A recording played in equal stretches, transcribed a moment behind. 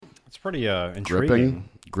pretty intriguing.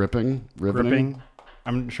 Gripping, riveting.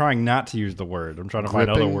 I'm trying not to use the word. I'm trying to find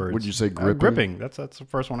other words. Would you say gripping? Gripping. That's the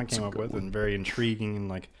first one I came up with, and very intriguing and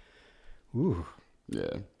like, ooh.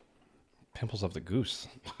 Yeah. Pimples of the goose.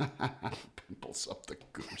 Pimples of the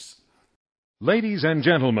goose. Ladies and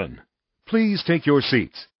gentlemen, please take your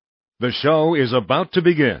seats. The show is about to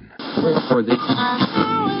begin. I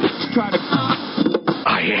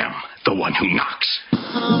am the one who knocks.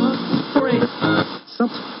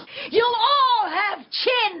 You all have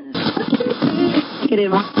chins!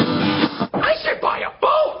 I said buy a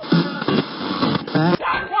boat!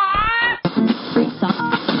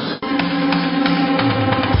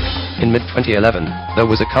 In mid-2011, there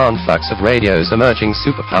was a conflux of radio's emerging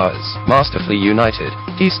superpowers, masterfully united.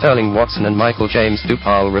 D. Sterling Watson and Michael James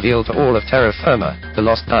Dupas revealed to all of terra firma, the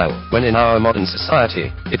lost dial. When in our modern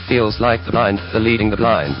society, it feels like the blind are leading the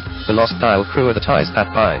blind. The lost dial crew are the ties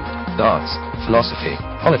that bind. The arts, philosophy,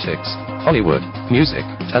 politics, Hollywood, music,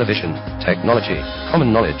 television, technology,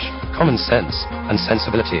 common knowledge, common sense, and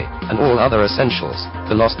sensibility, and all other essentials.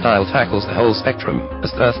 The lost dial tackles the whole spectrum.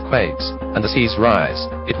 As the earth quakes, and the seas rise,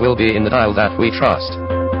 it will be in the dial that we trust.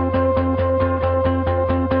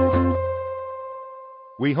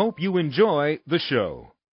 We hope you enjoy the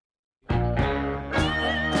show.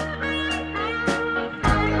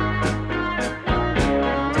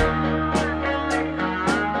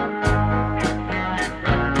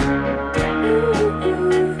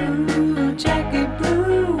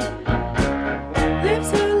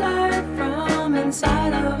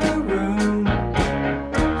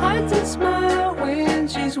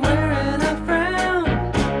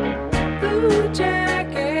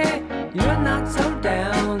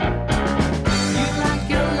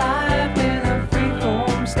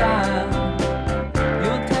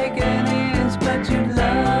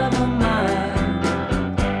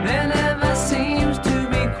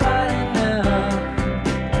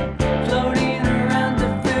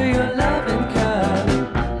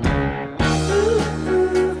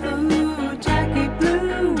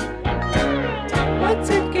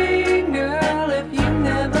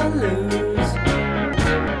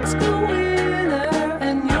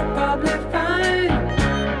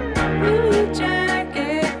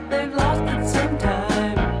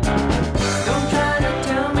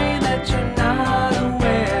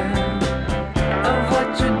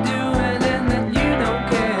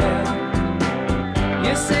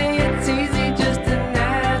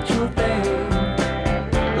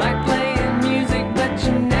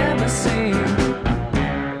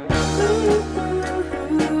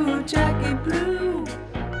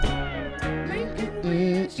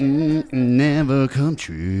 Never come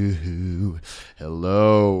true.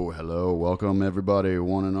 Hello, welcome everybody,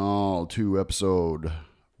 one and all, to episode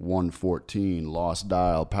 114, Lost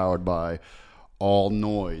Dial, powered by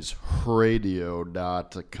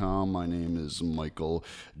allnoiseradio.com. My name is Michael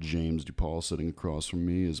James Dupas. Sitting across from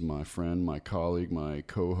me is my friend, my colleague, my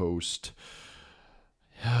co-host,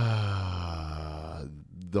 the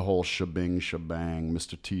whole shebang,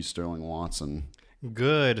 Mr. T. Sterling Watson.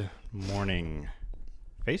 Good morning,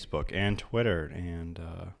 Facebook and Twitter and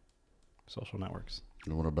social networks.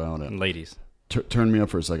 What about it? And ladies. Turn me up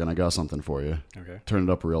for a second. I got something for you. Okay. Turn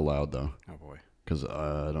it up real loud, though. Oh, boy. Because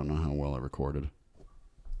I don't know how well I recorded.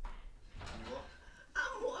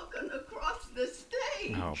 I'm walking across the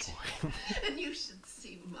stage. Oh, boy. And you should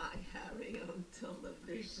see my Harry on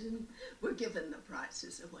television. We're giving the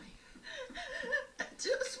prizes away. I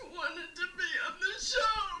just wanted to be on the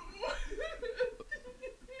show.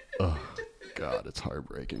 Oh, God, it's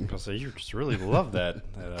heartbreaking. So you just really love that.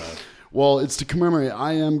 Well, it's to commemorate.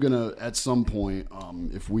 I am going to, at some point,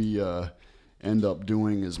 if we end up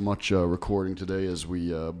doing as much recording today as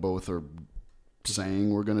we both are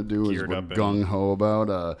saying we're going to do, as we're gung-ho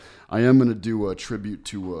about, I am going to do a tribute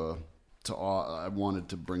to I wanted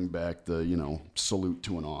to bring back the, salute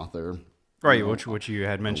to an author. Right, which you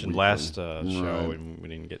had mentioned last show, and we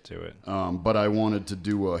didn't get to it. But I wanted to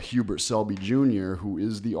do Hubert Selby Jr., who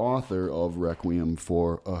is the author of Requiem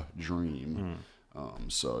for a Dream.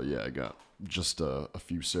 So, yeah, I got just a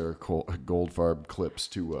few Sarah Goldfarb clips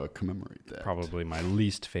to commemorate that. Probably my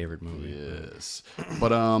least favorite movie. Yes. But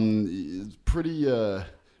pretty...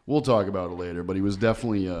 we'll talk about it later, but he was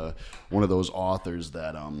definitely one of those authors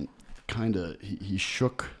that kind of... He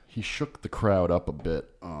shook the crowd up a bit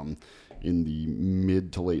in the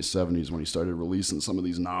mid to late 70s when he started releasing some of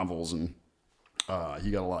these novels, and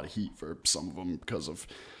he got a lot of heat for some of them because of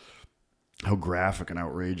how graphic and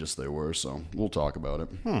outrageous they were, so we'll talk about it.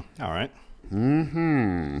 All right.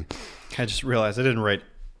 I just realized I didn't write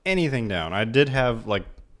anything down. I did have,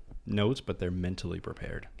 notes, but they're mentally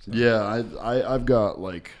prepared. So Yeah, I've got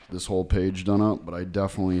like this whole page done up, but I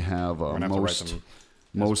definitely have gonna have to write them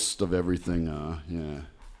most of everything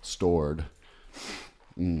stored.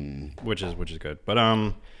 which is good.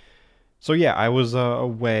 But so yeah, I was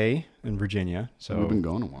away in Virginia. So We've been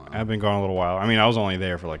gone a while. I've been gone a little while. I mean, I was only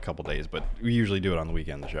there for like a couple days, but we usually do it on the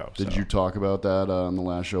weekend. The show. Did you talk about that on the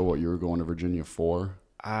last show? What you were going to Virginia for?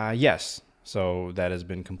 Yes. So that has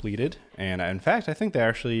been completed, and in fact, I think they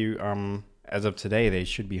actually, as of today, they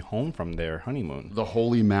should be home from their honeymoon. The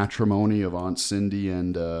holy matrimony of Aunt Cindy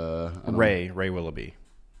and Ray Willoughby.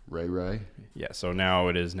 Ray. Yeah. So now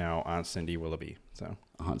it is Aunt Cindy Willoughby. So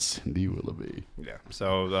Aunt Cindy Willoughby. yeah.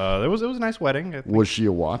 So it was a nice wedding. I think. Was she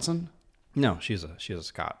a Watson? No, she's a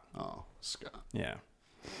Scott. Oh, Scott. Yeah.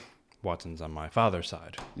 Watson's on my father's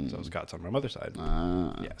side, so Scott's on my mother's side.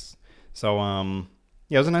 Yes. So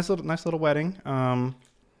yeah, it was a nice little wedding.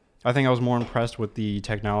 I think I was more impressed with the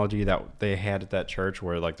technology that they had at that church,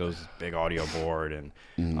 where like those big audio board and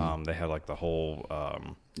they had like the whole.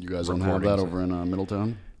 You guys don't have that over in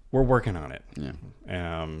Middletown? We're working on it.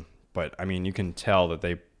 Yeah. But I mean, you can tell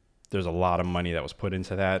that there's a lot of money that was put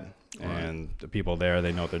into that, and the people there,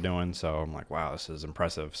 they know what they're doing. So I'm like, wow, this is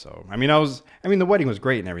impressive. So I mean, the wedding was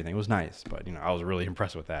great and everything. It was nice, but I was really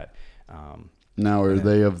impressed with that. Now, are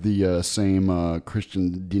they of the same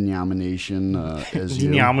Christian denomination as you?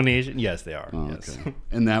 Denomination? Yes, they are. Oh, yes. okay.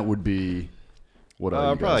 And that would be what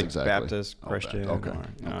are you probably guys like exactly? Baptist, Christian. Okay.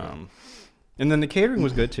 And then the catering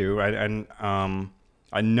was good too.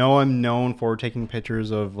 I know I'm known for taking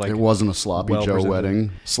pictures of like. It wasn't a sloppy Joe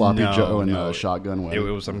wedding. Sloppy Joe and a shotgun wedding. It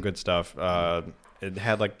was some good stuff. It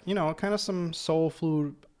had like kind of some soul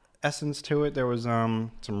food essence to it. There was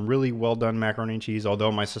some really well done macaroni and cheese.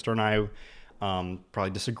 Although my sister and I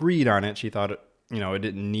probably disagreed on it. She thought it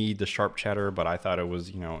didn't need the sharp cheddar, but I thought it was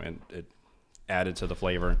it added to the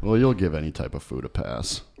flavor. Well, you'll give any type of food a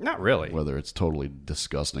pass. Not really. Whether it's totally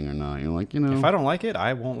disgusting or not. You're like, if I don't like it,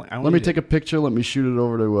 I won't. Let me take a picture. Let me shoot it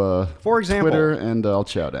over to for example, Twitter, and I'll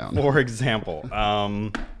chow down. For example,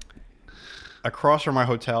 across from my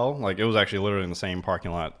hotel, like it was actually literally in the same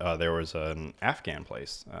parking lot, there was an Afghan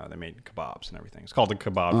place. They made kebabs and everything. It's called the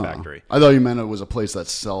Kebab Factory. I thought you meant it was a place that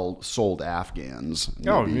sold Afghans.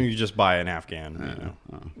 Oh, you just buy an Afghan.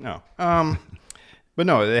 No. But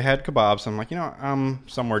no, they had kebabs. I'm like, I'm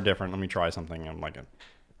somewhere different. Let me try something. I'm like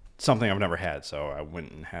something I've never had. So I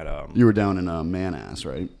went and had You were down in Manass,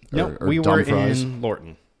 right? No, we were in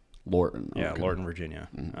Lorton. Lorton. Yeah, okay. Lorton, Virginia.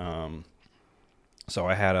 So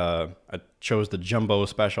I had I chose the jumbo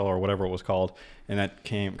special or whatever it was called, and that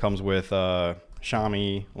comes with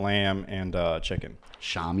shami, lamb, and chicken.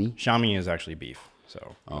 Shami? Shami is actually beef.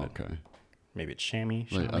 So okay. Maybe it's chamois.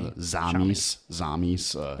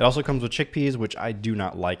 Zamis. It also comes with chickpeas, which I do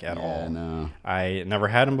not like at all. No. I never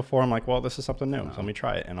had them before. I'm like, well, this is something new. So let me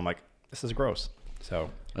try it. And I'm like, this is gross. So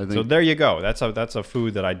there you go. That's a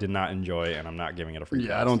food that I did not enjoy, and I'm not giving it a free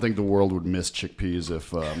pass. I don't think the world would miss chickpeas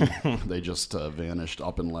if they just vanished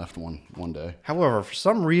up and left one day. However, for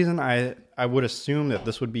some reason, I would assume that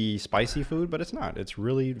this would be spicy food, but it's not. It's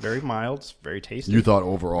really very mild. It's very tasty. You thought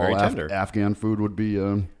overall tender. Afghan food would be...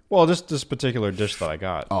 Well, just this particular dish that I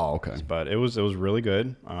got. Oh, okay. But it was really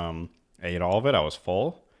good. I ate all of it. I was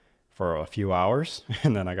full for a few hours,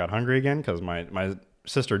 and then I got hungry again because my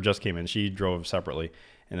sister just came in. She drove separately,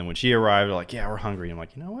 and then when she arrived, they're like, "Yeah, we're hungry." I'm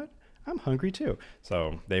like, "You know what? I'm hungry too."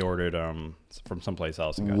 So they ordered from someplace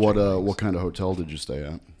else. And got what kind of hotel did you stay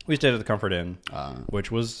at? We stayed at the Comfort Inn,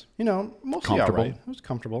 which was mostly all right. It was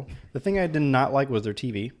comfortable. The thing I did not like was their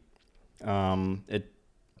TV.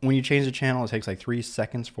 When you change the channel, it takes like 3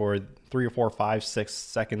 seconds for 3 or 4, 5, 6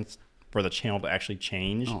 seconds for the channel to actually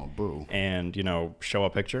change. Oh, boo. And, show a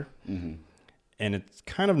picture. Mm-hmm. And it's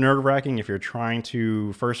kind of nerve-wracking if you're trying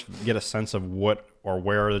to first get a sense of what or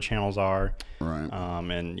where the channels are. Right.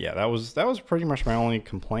 And yeah, that was pretty much my only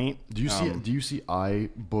complaint. Do you see eye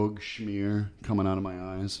bug schmear coming out of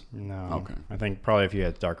my eyes? No. Okay. I think probably if you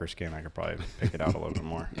had darker skin, I could probably pick it out a little bit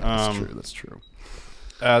more. Yeah, that's true.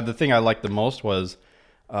 The thing I liked the most was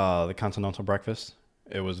the continental breakfast.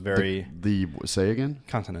 It was very... The say again?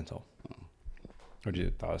 Continental. Or you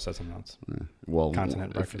thought I said something else? Yeah. Well,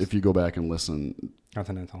 Continent breakfast. If you go back and listen...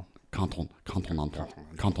 Continental. Continental. Continental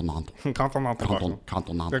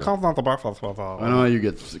breakfast. I know you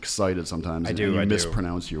get excited sometimes. I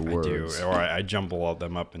mispronounce your words. I do. Or I jumble all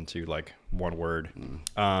them up into like one word.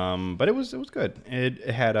 But it was good. It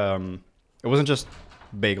had... it wasn't just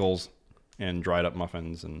bagels and dried up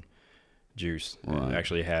muffins and juice. Right. It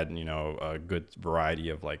actually had a good variety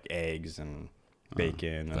of like eggs and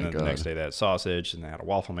bacon, and then the next day they had sausage, and they had a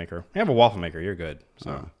waffle maker. You have a waffle maker, you're good.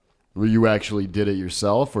 So Well, you actually did it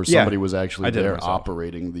yourself, or Yeah, somebody was actually I did it there myself.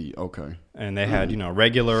 operating the? Okay. And they had,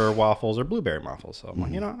 regular waffles or blueberry waffles. So I'm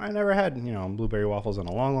like, I never had, blueberry waffles in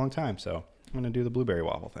a long, long time. So I'm going to do the blueberry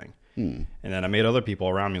waffle thing. And then I made other people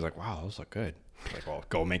around me like, wow, those look good. Like, well,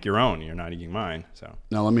 go make your own. You're not eating mine. So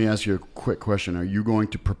Now let me ask you a quick question. Are you going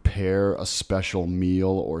to prepare a special meal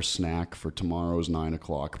or snack for tomorrow's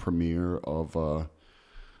 9:00 premiere of?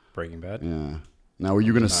 Breaking Bad. Yeah. Now, are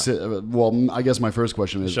you going to sit? Well, I guess my first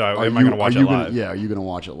question is: Am I going to watch it live? Yeah, are you going to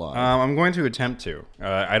watch it live? I'm going to attempt to.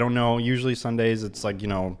 I don't know. Usually Sundays it's like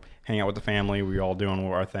hang out with the family. We all doing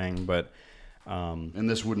our thing, but. And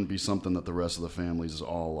this wouldn't be something that the rest of the families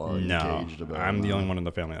all engaged about. I'm the only one in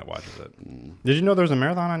the family that watches it. Did you know there was a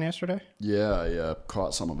marathon on yesterday? Yeah, I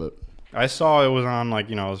caught some of it. I saw it was on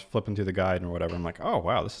I was flipping through the guide or whatever. I'm like, oh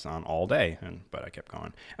wow, this is on all day, but I kept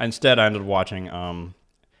going. Instead, I ended up watching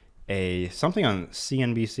something on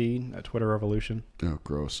CNBC, a Twitter Revolution. Oh,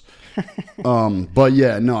 gross. But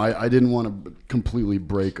yeah, no, I didn't want to completely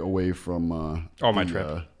break away from my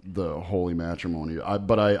trip. The holy matrimony.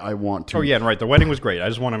 But I want to. Oh yeah, and right. The wedding was great. I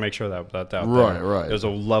just want to make sure that out there. Right. It was a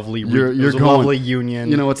lovely, lovely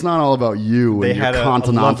union. It's not all about you. They and had your a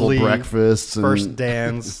continental lovely breakfasts and first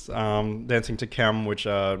dance, dancing to Kem, which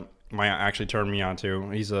Maya actually turned me on to.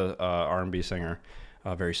 He's a R&B singer.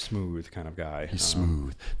 A very smooth kind of guy. He's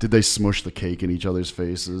smooth. Did they smush the cake in each other's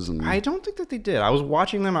faces? And I don't think that they did. I was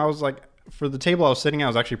watching them. I was like, for the table I was sitting at, I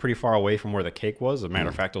was actually pretty far away from where the cake was. As a matter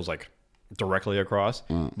of fact, it was like directly across,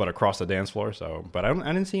 but across the dance floor. So, but I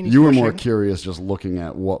didn't see any. You were smushing. more curious just looking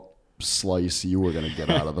at what slice you were going to get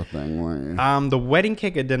out of the thing, weren't you? The wedding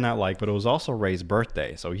cake I did not like, but it was also Ray's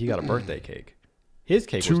birthday, so he got a birthday cake. His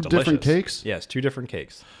cake was delicious. 2 different cakes? Yes, 2 different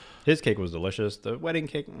cakes. His cake was delicious. The wedding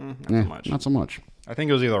cake, not so much. Not so much. I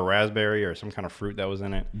think it was either raspberry or some kind of fruit that was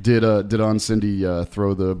in it. Did Aunt Cindy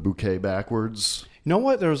throw the bouquet backwards? You know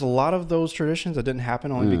what? There was a lot of those traditions that didn't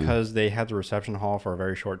happen only because they had the reception hall for a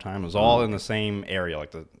very short time. It was all in the same area.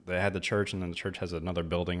 Like they had the church, and then the church has another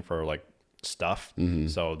building for like stuff.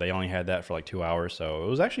 So they only had that for like 2 hours. So it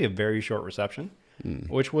was actually a very short reception,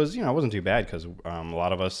 which was it wasn't too bad because a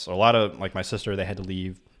lot of like my sister, they had to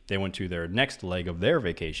leave. They went to their next leg of their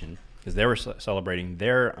vacation because they were celebrating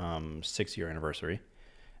their 6-year anniversary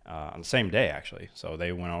on the same day, actually. So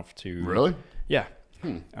they went off to... Really? Yeah.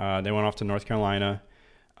 They went off to North Carolina.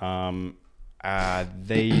 They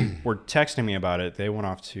were texting me about it. They went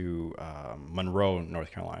off to Monroe,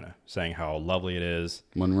 North Carolina, saying how lovely it is.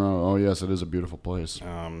 Monroe. Oh, yes, it is a beautiful place.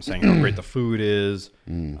 Saying how great the food is.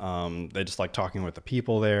 They just like talking with the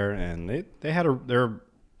people there. And they had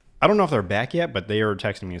I don't know if they're back yet, but they are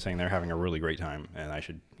texting me saying they're having a really great time, and I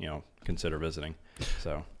should, consider visiting.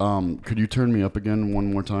 So, could you turn me up again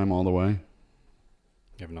one more time all the way? You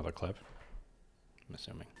have another clip? I'm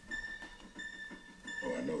assuming.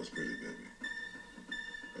 Oh, I know it's pretty, baby.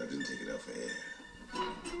 But I didn't take it out for air.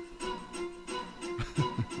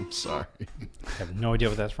 I'm sorry. I have no idea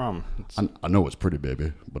what that's from. I know it's pretty,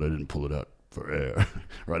 baby, but I didn't pull it out for air.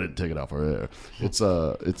 Or I didn't take it out for air. It's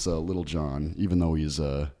Little John, even though he's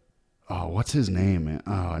what's his name, man?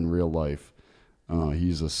 In real life.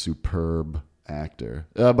 He's a superb actor.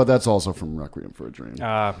 But that's also from Requiem for a Dream.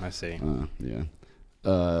 I see. Yeah.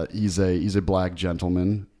 He's a black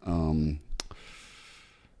gentleman.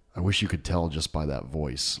 I wish you could tell just by that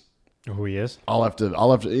voice. Who he is? I'll have to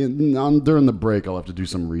during the break I'll have to do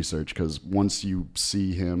some research because once you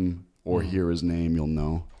see him or hear his name, you'll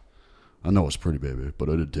know. I know it's pretty, baby, but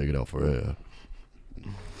I didn't take it out for air.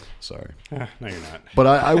 Sorry. No, you're not. But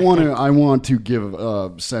I want to give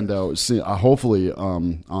send out hopefully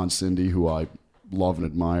Aunt Cindy, who I love and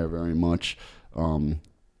admire very much.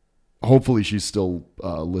 Hopefully she's still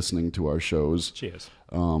listening to our shows. She is.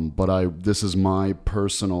 But this is my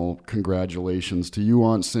personal congratulations to you,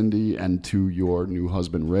 Aunt Cindy, and to your new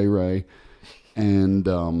husband, Ray Ray. And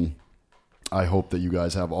I hope that you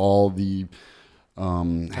guys have all the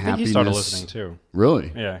happiness. I think he started listening too.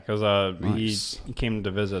 Really? Yeah, because Nice. he came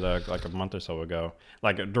to visit like a month or so ago.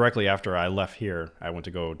 Like directly after I left here, I went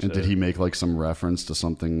to go to... And did he make like some reference to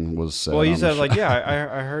something was said? Well, he on the said show? like, yeah,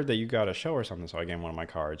 I heard that you got a show or something, so I gave him one of my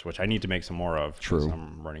cards, which I need to make some more of. True.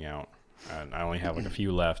 I'm running out. And I only have like a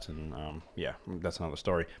few left, and yeah, that's another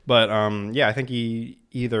story. But yeah, I think he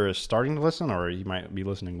either is starting to listen or he might be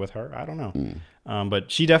listening with her. I don't know.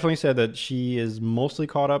 But she definitely said that she is mostly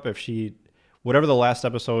caught up. If whatever the last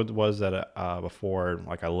episode was that before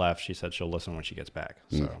like I left, she said she'll listen when she gets back.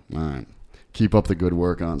 So all right, keep up the good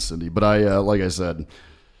work, Aunt Cindy. But I, like I said,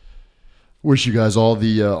 wish you guys all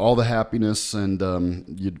the happiness, and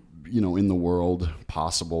in the world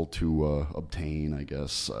possible to obtain, I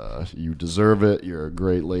guess. You deserve it. You're a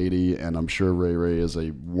great lady, and I'm sure Ray Ray is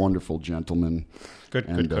a wonderful gentleman. Good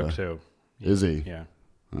cook too. Is he? Yeah.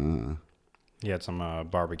 He had some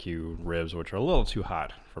barbecue ribs, which are a little too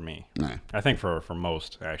hot for me. Nah. I think for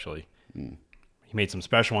most, actually. He made some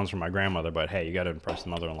special ones for my grandmother, but hey, you got to impress the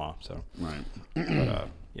mother-in-law. So. Right. But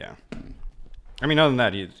yeah. I mean, other than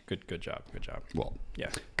that, good job. Well, yeah.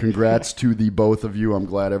 Congrats to the both of you. I'm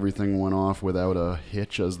glad everything went off without a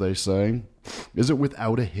hitch, as they say. Is it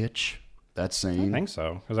without a hitch? That's saying. I think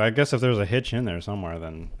so, because I guess if there's a hitch in there somewhere,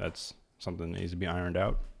 then that's something that needs to be ironed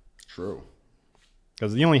out. True.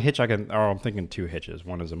 Because the only hitch I'm thinking two hitches.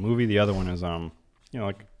 One is a movie. The other one is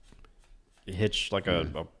like a hitch, like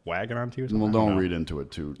a wagon onto. Well, don't read into it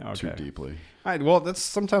too deeply. Well, that's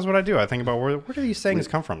sometimes what I do. I think about where do these sayings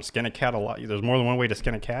come from? Skin a cat a lot. There's more than one way to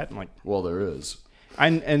skin a cat. I'm like, well, there is.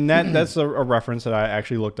 And that's a reference that I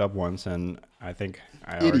actually looked up once, and I think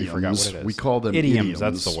I already forgot what it is. We call them idioms.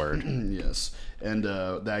 That's the word. Yes. And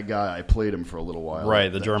that guy, I played him for a little while.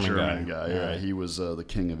 Right, the German guy. Yeah, right. He was the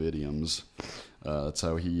king of idioms. That's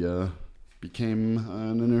how he became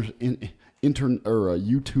a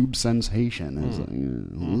YouTube sensation.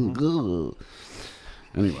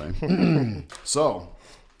 Anyway, so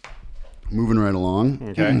moving right along.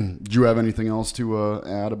 Okay. Do you have anything else to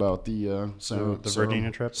add about the Virginia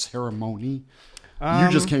trip ceremony? You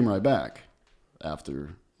just came right back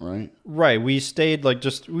after, right? Right. We stayed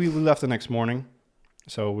we left the next morning,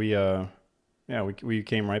 so we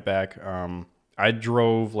came right back. I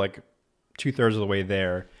drove 2/3 of the way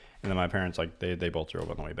there, and then my parents they both drove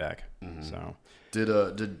on the way back. Mm-hmm. So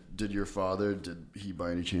did your father, did he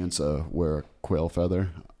by any chance wear a quail feather?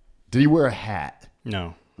 Did he wear a hat?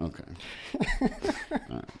 No. Okay.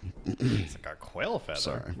 It's like a quail feather.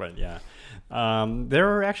 Sorry. But yeah.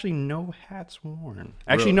 There are actually no hats worn.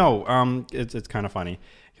 Actually, really? No. It's kind of funny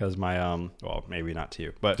because my well, maybe not to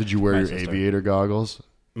you, but did you wear your aviator goggles?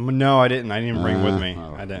 No, I didn't. I didn't even bring it with me.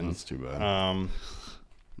 I didn't. That's too bad.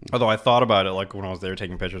 Although I thought about it when I was there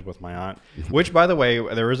taking pictures with my aunt, which, by the way,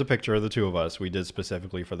 there is a picture of the two of us we did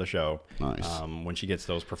specifically for the show. Nice. When she gets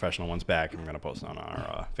those professional ones back, I'm going to post it on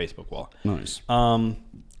our Facebook wall. Nice.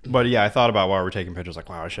 But yeah, I thought about while we were taking pictures,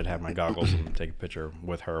 wow, I should have my goggles and take a picture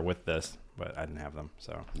with her with this, but I didn't have them.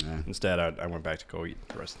 So instead, I went back to go eat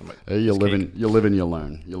the rest of the Hey, you live and you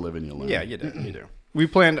learn. You live and you learn. Yeah, you do. We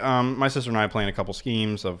planned, my sister and I planned a couple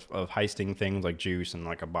schemes of heisting things like juice and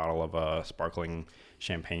a bottle of sparkling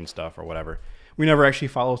champagne stuff or whatever. We never actually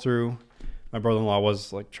followed through. My brother-in-law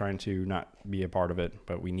was trying to not be a part of it,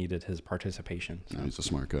 but we needed his participation. So. He's a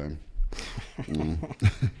smart guy.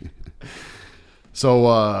 So,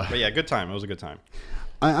 but yeah, good time. It was a good time.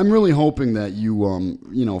 I'm really hoping that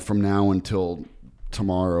you, from now until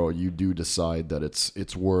tomorrow, you do decide that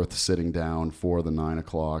it's worth sitting down for the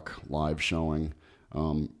 9:00 live showing.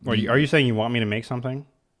 Are you saying you want me to make something?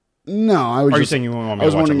 No, I was. Are you saying you want me to watch it I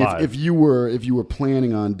was wondering live? if you were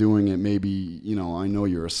planning on doing it. Maybe I know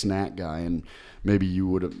you're a snack guy, and maybe you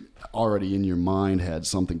would have already in your mind had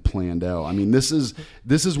something planned out. I mean, this is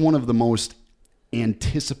one of the most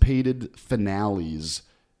anticipated finales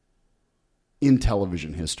in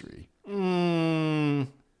television history. I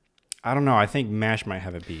don't know. I think MASH might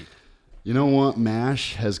have a beat. You know what?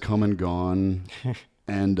 MASH has come and gone,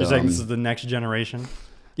 and you're saying this is the next generation.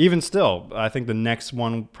 Even still, I think the next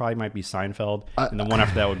one probably might be Seinfeld, and the one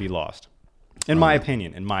after that would be Lost. In my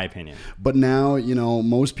opinion. But now,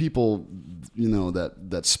 most people,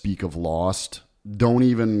 that speak of Lost don't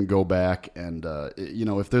even go back and,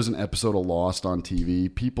 if there's an episode of Lost on TV,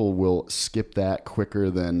 people will skip that quicker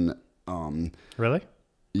than... Really?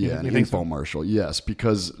 Yeah, an infomercial. Yes,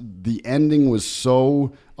 because the ending was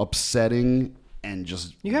so upsetting and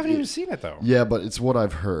just... You haven't even seen it, though. Yeah, but it's what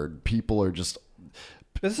I've heard. People are just...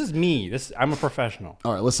 This is me. I'm a professional.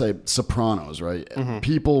 All right, let's say Sopranos, right? Mm-hmm.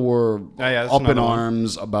 People were up in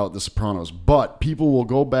arms about The Sopranos, but people will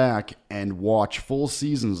go back and watch full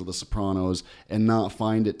seasons of The Sopranos and not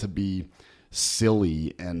find it to be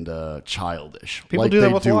silly and childish. People do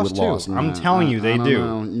that with Lost too. I'm telling you, they do.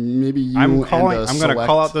 Know. Maybe you. I'm going to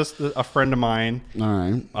call out a friend of mine. All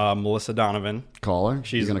right, Melissa Donovan. Call her.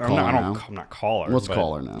 She's going to call her now. I'm not call her. Let's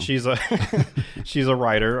call her now. She's a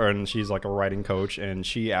writer, and she's a writing coach, and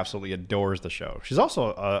she absolutely adores the show. She's also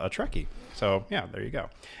a Trekkie. So yeah, there you go.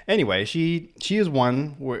 Anyway, she is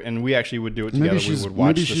one, and we actually would do it together. We would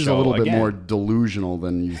watch the show Maybe she's a little bit more delusional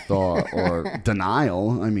than you thought, or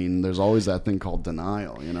denial. I mean, there's always that thing called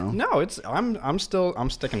denial, No, I'm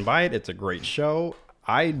sticking by it. It's a great show.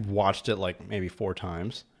 I watched it maybe 4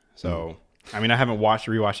 times. So I mean, I haven't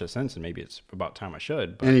rewatched it since, and maybe it's about time I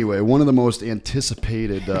should. But. Anyway, one of the most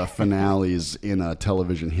anticipated finales in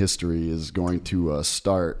television history is going to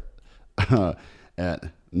start at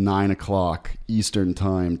 9 o'clock Eastern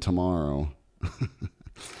time tomorrow.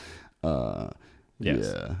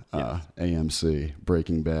 Yes. AMC,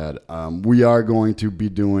 Breaking Bad. We are going to be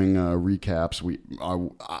doing recaps.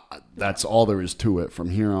 That's all there is to it from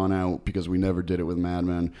here on out, because we never did it with Mad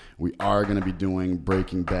Men. We are going to be doing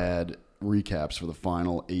Breaking Bad recaps for the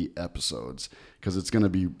final 8 episodes, because it's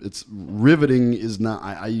riveting is not,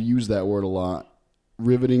 I use that word a lot.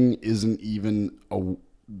 Riveting isn't even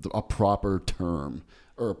a proper term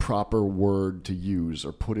or a proper word to use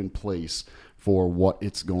or put in place for what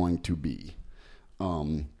it's going to be.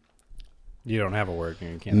 You don't have a word.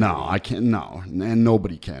 You can't. No, I can't. No, and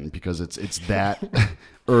nobody can, because it's that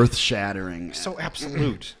earth shattering. So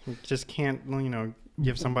absolute. You just can't,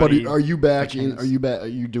 give somebody. But are you back? Are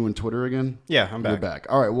you doing Twitter again? Yeah, I'm back. You're back.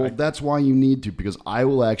 All right. Well, that's why you need to, because I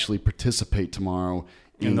will actually participate tomorrow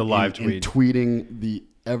in the live tweet, tweeting the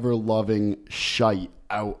ever loving shite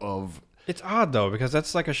out of. It's odd though, because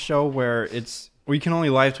that's like a show where we can only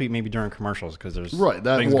live tweet maybe during commercials, because there's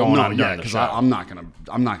things going on during the show. I'm not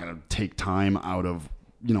gonna take time out of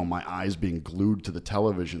my eyes being glued to the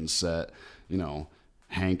television set.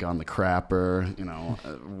 Hank on the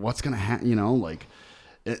crapper. What's gonna happen?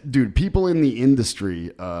 Dude, people in the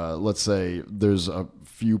industry. Let's say there's a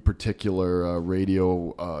few particular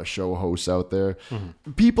radio show hosts out there.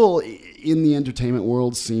 Mm-hmm. People in the entertainment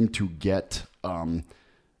world seem to get.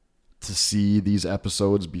 To see these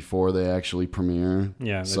episodes before they actually premiere.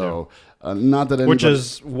 Yeah. So, not that anybody...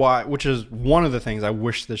 Which is one of the things I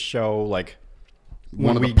wish this show, like,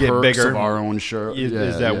 when we get bigger of our own show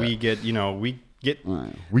is that we get, we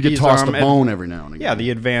get tossed a bone every now and again. Yeah, the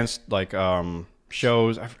advanced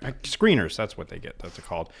shows, screeners. That's what they get. That's what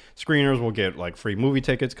called. Screeners will get like free movie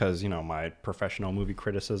tickets because my professional movie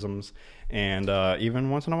criticisms, and even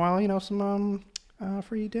once in a while, some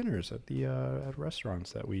free dinners at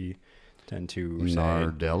restaurants that we tend to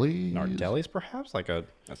Nardelli's perhaps, like a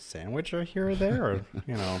sandwich or here or there, or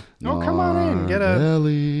come on in, get a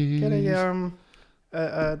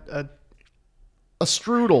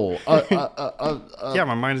strudel. Yeah,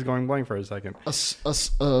 my mind is going blank for a second.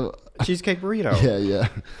 Cheesecake burrito.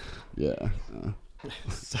 Yeah.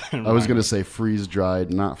 I was gonna say freeze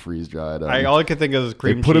dried, not freeze dried. All I could think of is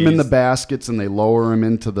cream cheese. They put them in the baskets and they lower them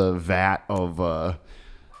into the vat of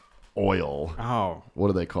oil. Oh, what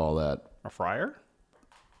do they call that? A fryer?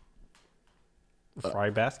 A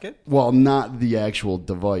fry basket? Well, not the actual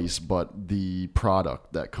device, but the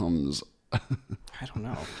product that comes. I don't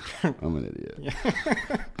know. I'm an idiot.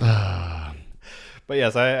 Yeah. But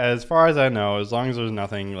yes, as far as I know, as long as there's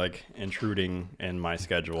nothing like intruding in my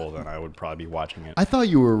schedule, then I would probably be watching it. I thought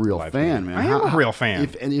you were a real fan, man. I am a real fan.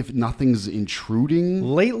 If nothing's intruding.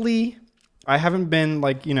 Lately, I haven't been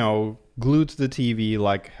like, glued to the TV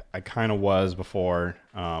like I kind of was before.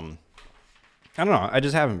 I don't know. I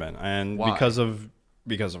just haven't been. And why?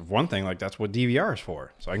 because of one thing, like that's what DVR is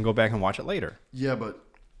for. So I can go back and watch it later. Yeah, but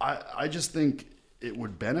I just think it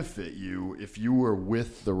would benefit you if you were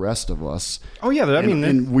with the rest of us. Oh yeah,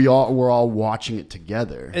 and we're all watching it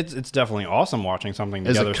together. It's definitely awesome watching something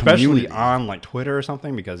together, especially on like Twitter or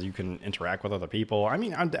something, because you can interact with other people. I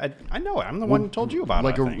mean, I know it. I'm the one who told you about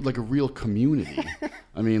it. Like a real community.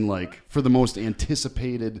 I mean, like for the most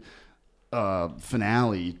anticipated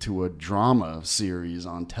finale to a drama series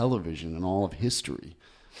on television in all of history.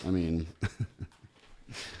 I mean.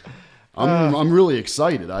 I'm really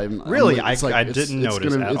excited. I didn't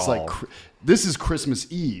notice at all. This is Christmas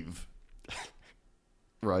Eve,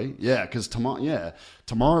 right? Yeah, because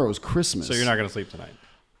tomorrow's Christmas. So you're not going to sleep tonight?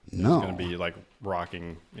 No. You're going to be like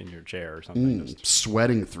rocking in your chair or something. Just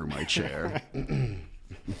sweating through my chair.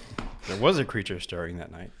 There was a creature stirring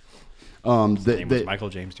that night. His name was Michael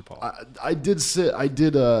James DuPaul. I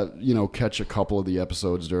did catch a couple of the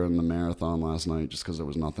episodes during the marathon last night just because there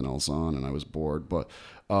was nothing else on and I was bored. But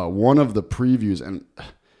one of the previews, and it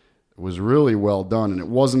was really well done, and it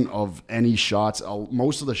wasn't of any shots.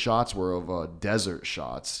 Most of the shots were of desert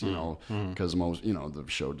shots, because the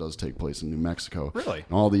show does take place in New Mexico. Really?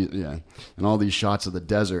 And all these shots of the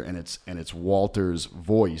desert, and it's Walter's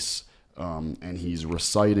voice, and he's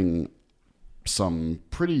reciting some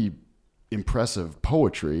pretty impressive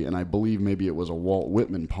poetry, and I believe maybe it was a Walt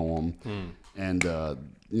Whitman poem, and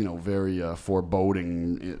very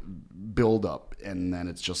foreboding build up, and then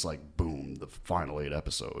it's just like boom, the final 8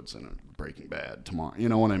 episodes and Breaking Bad tomorrow. You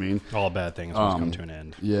know what I mean? All bad things must come to an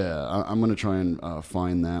end. Yeah, I'm gonna try and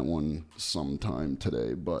find that one sometime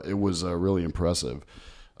today, but it was really impressive.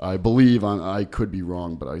 I believe I could be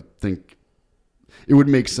wrong, but I think It would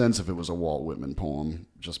make sense if it was a Walt Whitman poem,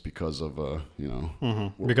 just because of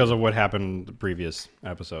because of what happened in the previous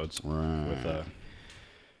episodes with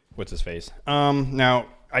what's his face. Now,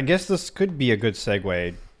 I guess this could be a good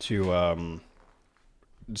segue to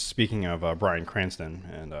speaking of Bryan Cranston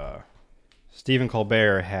and Stephen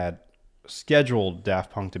Colbert had scheduled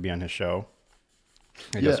Daft Punk to be on his show.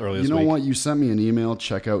 I guess earlier this week. You know what? You sent me an email,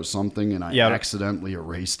 check out something, and I accidentally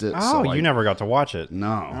erased it. Oh, so you never got to watch it.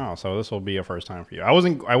 No. Oh, so this will be a first time for you. I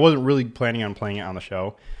wasn't really planning on playing it on the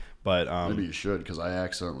show, but maybe you should, because I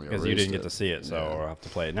accidentally erased it. Because you didn't get to see it, so I'll have to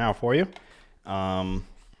play it now for you.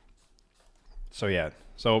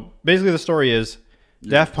 So basically the story is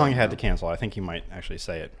Daft Punk had to cancel. I think he might actually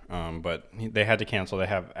say it, but they had to cancel. They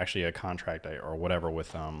have actually a contract or whatever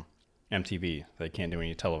with MTV. They can't do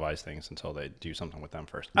any televised things until they do something with them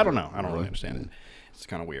first. I don't know. I don't really understand it. It's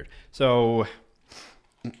kind of weird. So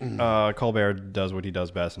Colbert does what he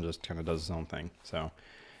does best and just kind of does his own thing. So,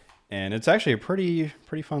 and it's actually a pretty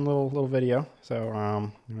fun little video. So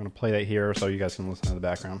I'm going to play that here so you guys can listen to the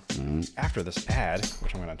background. After this ad,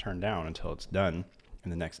 which I'm going to turn down until it's done in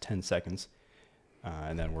the next 10 seconds.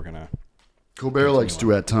 And then we're going to... Colbert likes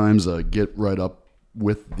to, at times, get right up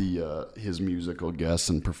with his musical guests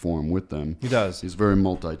and perform with them. He does. He's very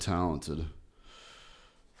multi-talented.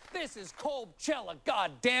 This is Coachella,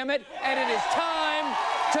 goddammit, and it is time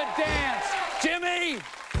to dance. Jimmy!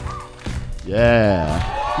 Yeah.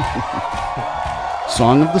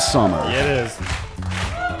 Song of the summer. Yeah, it is.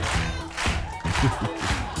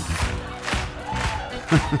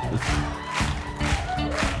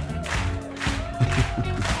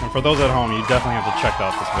 And for those at home, you definitely have to check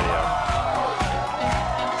out this video.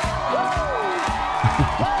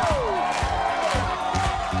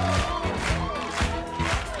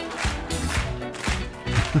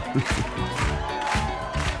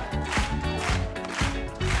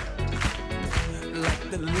 Like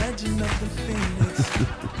the legend of the Phoenix.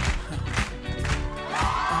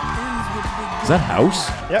 Is that House?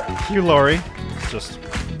 Yep, Hugh Laurie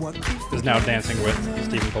is now dancing with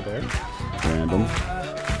Stephen Colbert. Random.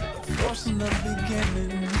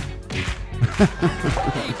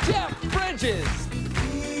 Hey, Jeff Bridges!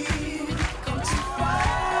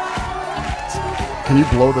 Can you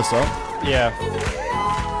blow this up? Yeah.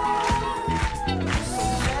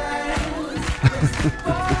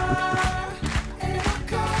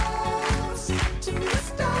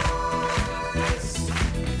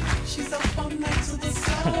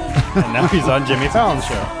 And now he's on Jimmy Fallon's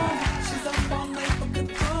show.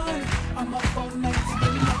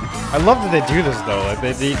 I love that they do this though. Like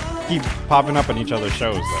they keep popping up on each other's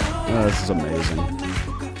shows though. Oh, this is amazing.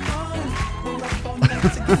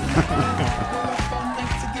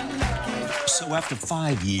 So after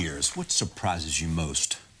 5 years, what surprises you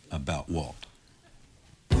most about Walt?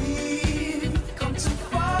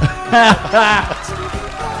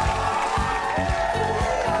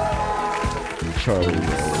 Charlie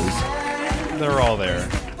Rose. They're all there.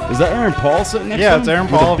 Is that Aaron Paul sitting next to him? Yeah, it's Aaron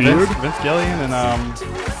Paul, With a beard? Vince Gillian, and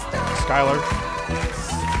Skylar.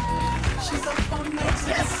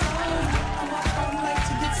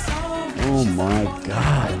 Oh my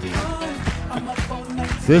god.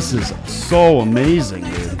 This is so amazing,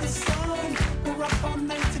 dude.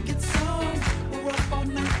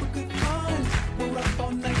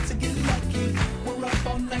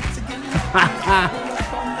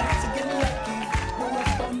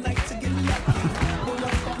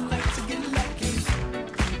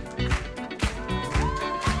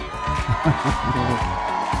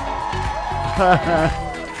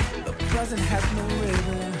 The present has no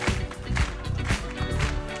rhythm.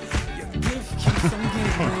 Your gift keeps on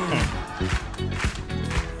giving.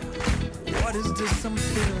 What is this I'm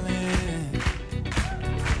feeling?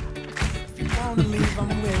 If you wanna leave, I'm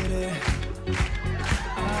ready.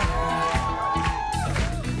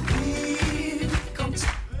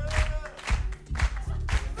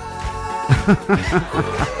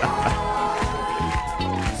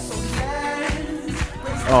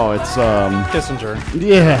 Oh, it's Kissinger.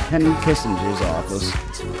 Yeah, Henry Kissinger's office.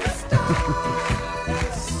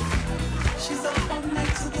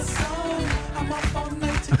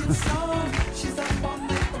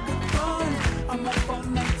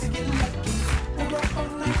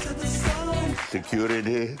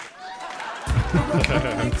 Security.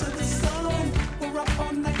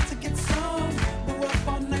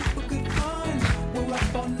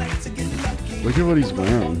 Look at what he's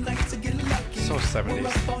wearing. So 70s.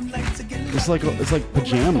 It's like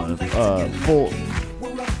pajama, full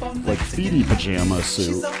like feety pajama suit.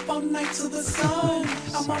 She's up all night to the sun.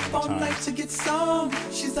 I'm up all night to get some.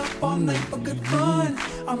 She's up all night for good fun.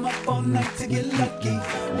 I'm up all night to get lucky.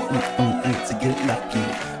 We're up all night to get lucky.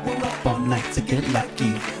 We're up all night to get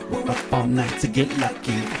lucky. We're up all night to get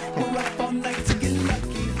lucky. We're up all night to get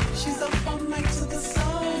lucky. She's up all night to the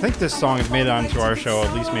sun. I think this song has made it onto our show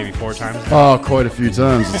at least maybe 4 times now. Oh, quite a few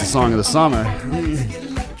times. It's the song of the summer.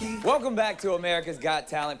 Welcome back to America's Got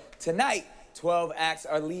Talent. Tonight, 12 acts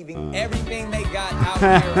are leaving everything they got out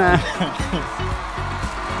here.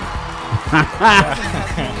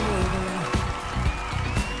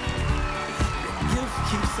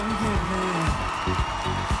 Keeps on giving.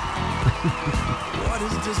 What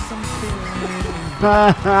is this I'm feeling?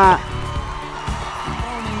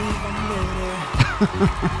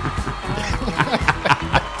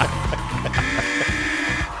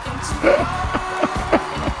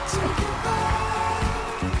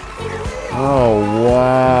 Oh,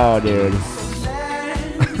 wow, dude.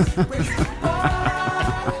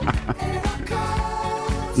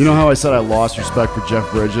 You know how I said I lost respect for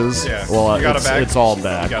Jeff Bridges? Yeah. Well, You got it back? it's all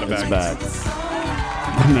back. You got it It's back. back.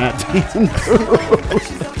 The Matt Damon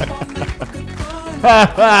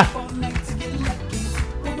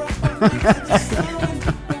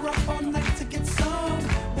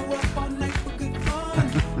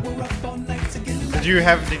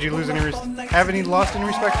Did you lose have any lost any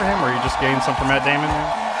respect for him, or you just gained some for Matt Damon?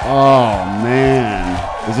 Oh,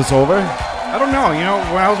 man. Is this over? I don't know. You know,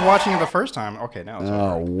 when I was watching it the first time, okay, now it's over.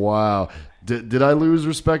 Oh, wow. Did I lose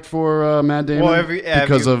respect for Matt Damon Well,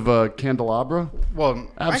 because of Candelabra? Well,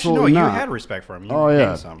 absolutely actually, no, not. you had respect for him. You Oh, yeah.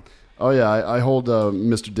 gained some. Oh, yeah. I hold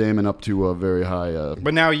Mr. Damon up to a very high...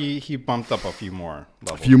 But now he bumped up a few more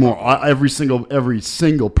levels. A few more. Every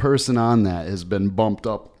single person on that has been bumped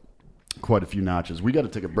up quite a few notches. We got to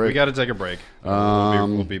take a break. We got to take a break.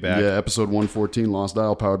 We'll be back. Yeah, episode 114, Lost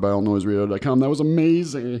Dial, powered by allnoiseradio.com. That was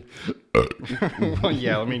amazing. Well,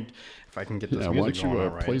 yeah, let me... If I can get this music why don't you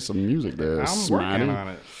going right. play some music there, I'm Smarty? working on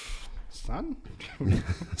it. Son?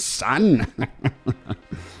 Son!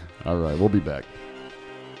 All right, we'll be back.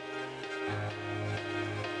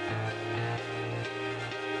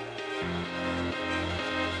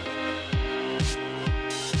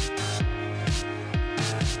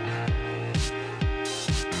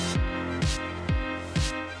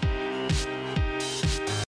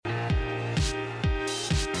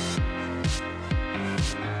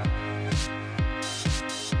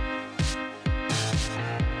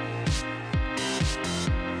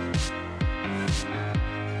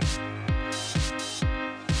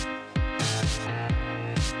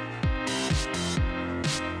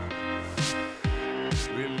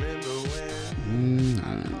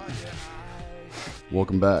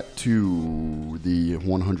 Welcome back to the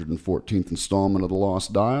 114th installment of The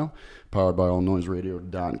Lost Dial, powered by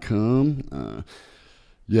allnoiseradio.com.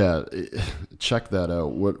 Check that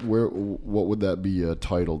out. What would that be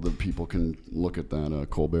titled that people can look at that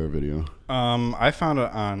Colbert video? I found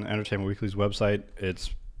it on Entertainment Weekly's website. It's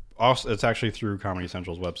actually through Comedy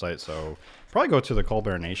Central's website, so probably go to the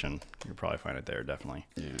Colbert Nation. You'll probably find it there, definitely.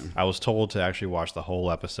 Yeah. I was told to actually watch the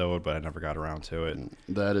whole episode, but I never got around to it.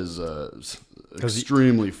 That is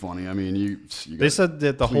extremely funny. I mean, they said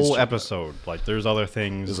that the whole episode, like, there's other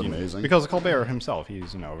things. Is amazing. Because Colbert himself,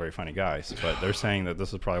 he's, a very funny guy, but they're saying that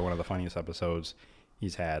this is probably one of the funniest episodes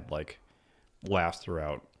he's had, like, last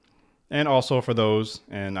throughout. And also for those,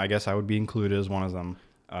 and I guess I would be included as one of them,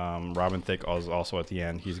 Robin Thicke was also at the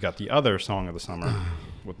end. He's got the other song of the summer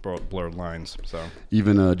with blurred lines. So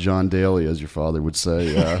even John Daly, as your father would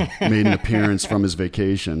say, made an appearance from his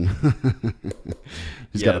vacation.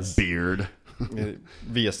 He's got a beard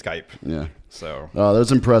via Skype. Yeah. So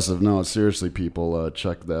that's impressive. No, seriously, people,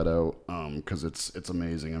 check that out because it's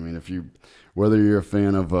amazing. I mean, whether you're a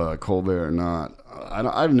fan of Colbert or not,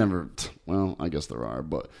 I've never. Well, I guess there are,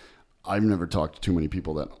 but I've never talked to too many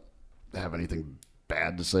people that have anything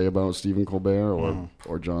bad to say about Stephen Colbert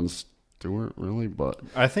or Jon Stewart, really. But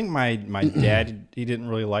I think my dad, he didn't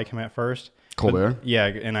really like him at first. Colbert? But, yeah,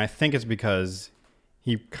 and I think it's because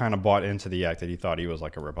he kind of bought into the act that he thought he was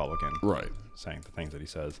like a Republican. Right. Saying the things that he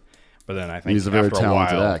says. But then I think he's a very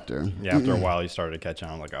talented while, actor. Yeah, after a while he started to catch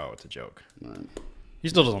on, like, oh, it's a joke. Right. He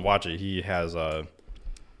still doesn't watch it. He has The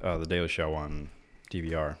Daily Show on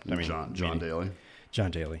DVR. I mean, John Daly. John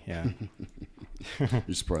Daly, yeah.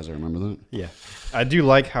 You surprised I remember that? Yeah. I do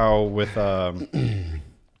like how with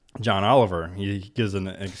John Oliver, he gives an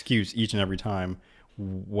excuse each and every time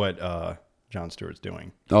what Jon Stewart's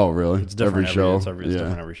doing. Oh, really? It's different every show? It's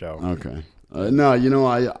different every show. Okay. No,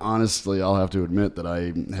 I'll have to admit that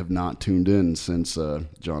I have not tuned in since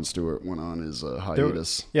Jon Stewart went on his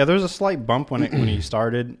hiatus. There's a slight bump when he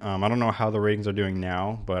started. I don't know how the ratings are doing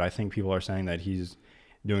now, but I think people are saying that he's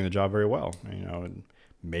doing the job very well. And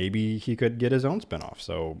maybe he could get his own spinoff.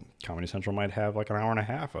 So Comedy Central might have like an hour and a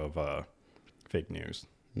half of fake news.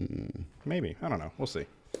 Maybe. I don't know. We'll see.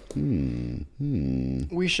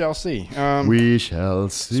 We shall see. We shall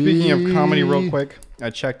see. Speaking of comedy, real quick, I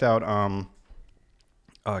checked out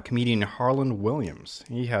comedian Harlan Williams.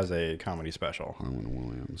 He has a comedy special. Harlan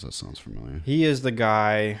Williams, that sounds familiar. He is the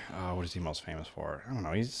guy. What is he most famous for? I don't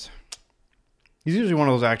know. He's usually one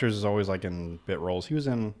of those actors who's always like in bit roles. He was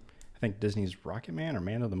in, I think, Disney's Rocket Man or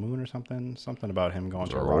Man of the Moon or something. Something about him going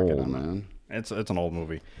to a rocket. Old, man. It's an old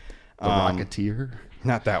movie. The Rocketeer?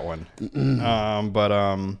 Not that one.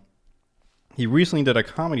 But he recently did a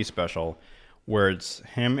comedy special where it's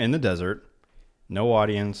him in the desert, no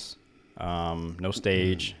audience, no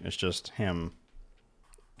stage. It's just him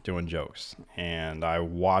doing jokes. And I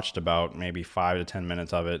watched about maybe 5 to 10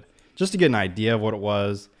 minutes of it just to get an idea of what it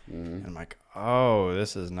was. And I'm like, oh,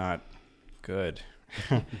 this is not good.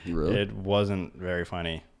 Really? It wasn't very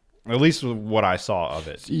funny. At least what I saw of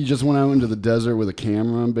it. So you just went out into the desert with a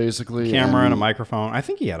camera, basically? Camera and a microphone. I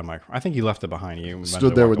think he had a microphone. I think he left it behind you.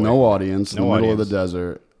 Stood there with no audience in the middle of the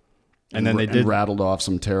desert. And then they did rattled off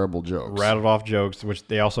some terrible jokes. Rattled off jokes, which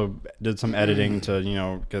they also did some editing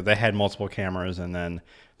to, because they had multiple cameras and then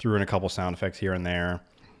threw in a couple sound effects here and there.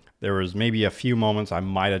 There was maybe a few moments I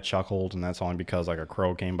might have chuckled, and that's only because like a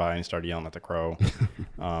crow came by and he started yelling at the crow. He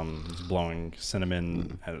was blowing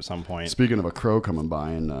cinnamon at some point. Speaking of a crow coming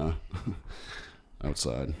by and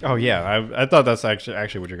outside. Oh yeah, I thought that's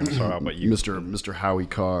actually what you're going to start out, but you, Mr. Howie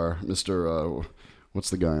Carr, Mr.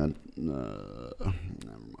 What's the guy on? Never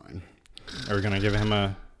mind. Are we going to give him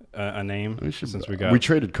a name since we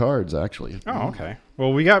traded cards actually. Oh, okay.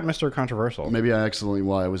 Well, we got Mr. Controversial. Maybe I accidentally,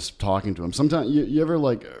 while I was talking to him. Sometimes you ever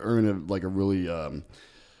like earn a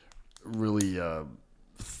really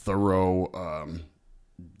thorough,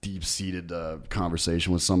 deep-seated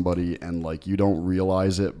conversation with somebody, and like you don't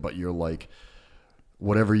realize it, but you're like,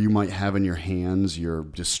 whatever you might have in your hands, you're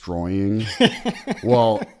destroying.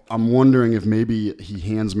 Well, I'm wondering if maybe he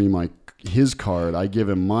hands me his card, I give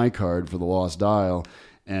him my card for the Lost Dial,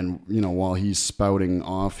 and while he's spouting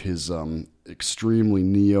off his extremely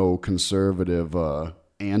neo-conservative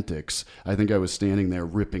antics, I think I was standing there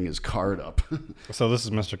ripping his card up. So this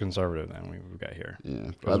is Mr. Conservative then we've got here.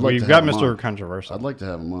 Yeah, we've got Mr. Controversial. I'd like to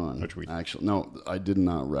have him on. Which we actually no, I did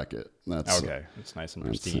not wreck it. That's okay. It's nice and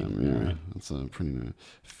that's pristine. him, yeah, right. That's a pretty nice.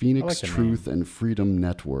 Phoenix Truth and Freedom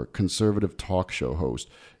Network conservative talk show host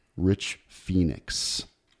Rich Phoenix.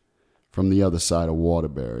 From the other side of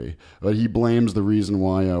Waterbury. But he blames the reason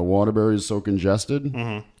why Waterbury is so congested.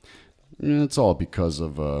 Mm-hmm. It's all because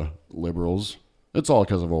of liberals. It's all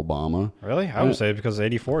because of Obama. Really? I would say because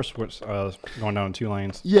 84 going down in 2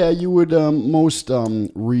 lanes. Yeah, you would. Most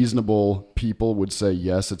reasonable people would say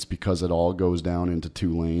yes, it's because it all goes down into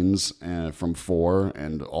 2 lanes from 4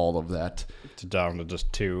 and all of that. Down to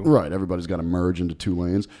just 2. Right, everybody's got to merge into 2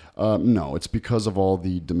 lanes. No, it's because of all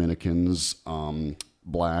the Dominicans,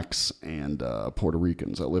 blacks, and Puerto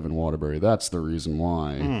Ricans that live in Waterbury. That's the reason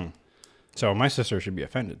why. So my sister should be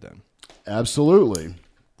offended then. Absolutely.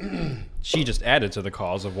 She just added to the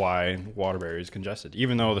cause of why Waterbury is congested,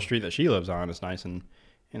 even though the street that she lives on is nice and,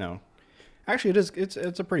 actually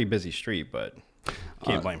it's a pretty busy street, but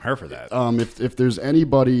can't blame her for that. If there's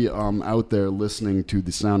anybody out there listening to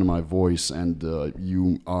the sound of my voice and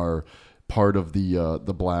you are part of the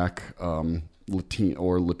black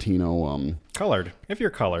Latino colored, if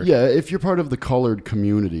you're colored, if you're part of the colored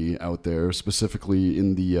community out there, specifically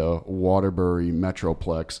in the Waterbury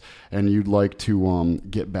Metroplex, and you'd like to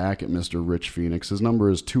get back at Mr. Rich Phoenix, his number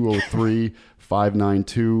is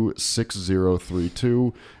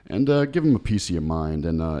 203-592-6032, and give him a piece of your mind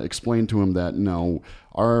and explain to him that no,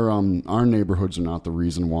 our neighborhoods are not the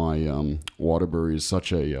reason why Waterbury is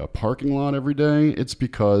such a parking lot every day. It's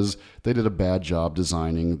because they did a bad job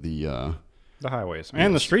designing the highways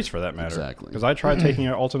and the streets, for that matter. Exactly. Because I tried taking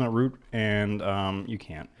an alternate route and you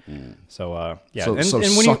can't. So yeah. So, and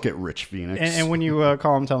suck it, Rich Phoenix. And when you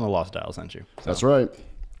call him, tell him the Lost Dial sent you. So. That's right.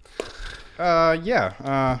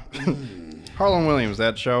 Harlan Williams,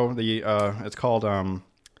 that show. It's called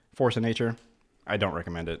Force of Nature. I don't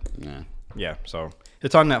recommend it. Nah. Yeah. So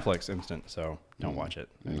it's on Netflix instant. So don't watch it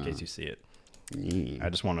in case you see it. I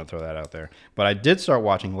just wanted to throw that out there. But I did start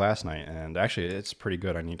watching last night, and actually it's pretty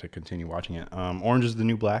good. I need to continue watching it. Orange is the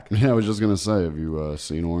New Black. Yeah, I was just going to say, have you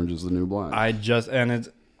seen Orange is the New Black? I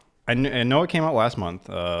I know it came out last month.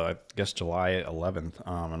 I guess July 11th.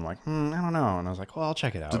 I'm like, I don't know. And I was like, well, I'll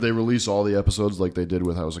check it out. Did they release all the episodes like they did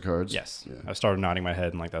with House of Cards? Yes. Yeah. I started nodding my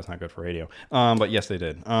head and like, that's not good for radio. But yes, they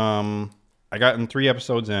did. I got in 3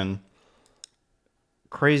 episodes in.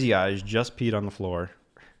 Crazy Eyes just peed on the floor.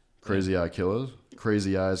 Crazy Eye Killers?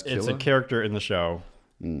 Crazy Eyes Killer? It's a character in the show.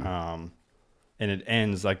 And it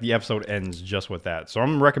ends, like the episode ends just with that. So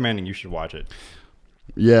I'm recommending you should watch it.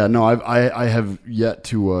 Yeah, no, I have yet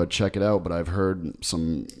to check it out, but I've heard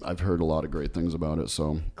a lot of great things about it.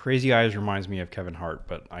 So Crazy Eyes reminds me of Kevin Hart,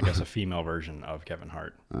 but I guess a female version of Kevin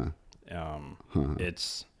Hart.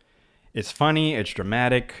 It's funny, it's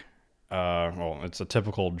dramatic. Well, it's a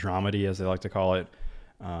typical dramedy, as they like to call it.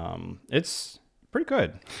 It's pretty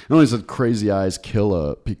good. I only said Crazy Eyes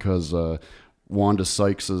Killer because Wanda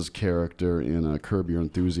Sykes' character in Curb Your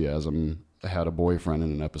Enthusiasm had a boyfriend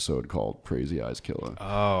in an episode called Crazy Eyes Killer.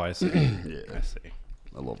 Oh, I see. Yeah. I see.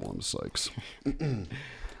 I love Wanda Sykes.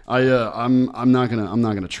 I'm not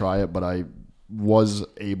gonna try it, but I was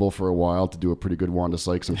able for a while to do a pretty good Wanda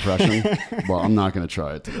Sykes impression, but I'm not gonna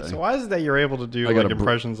try it today. So why is it that you're able to do like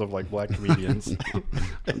impressions of like black comedians?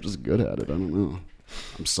 I'm just good at it. I don't know.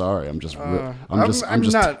 I'm sorry. I'm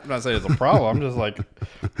not saying it's a problem. I'm just like,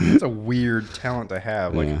 it's a weird talent to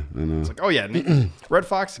have. Like, yeah, I know. It's like, oh yeah, Red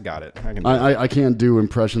Fox got it. I can do it. I can't do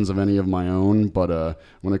impressions of any of my own, but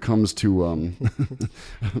when it comes to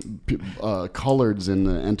coloreds in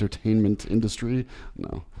the entertainment industry,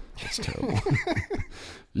 no, it's terrible.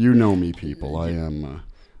 You know me, people. I am.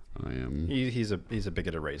 He's a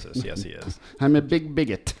bigoted racist. Yes, he is. I'm a big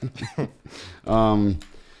bigot.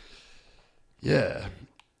 Yeah.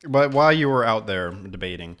 But while you were out there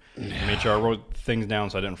debating, I made sure I wrote things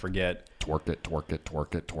down so I didn't forget. Twerk it, twerk it,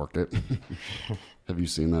 twerk it, twerk it. Have you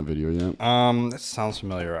seen that video yet? That sounds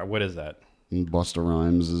familiar. What is that? Busta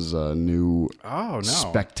Rhymes' new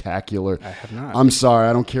spectacular. I have not. I'm sorry,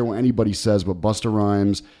 I don't care what anybody says, but Busta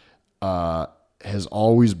Rhymes has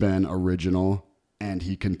always been original, and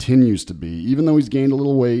he continues to be, even though he's gained a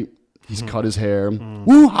little weight. He's cut his hair,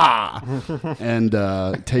 woo-ha, and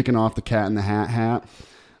taken off the Cat in the Hat.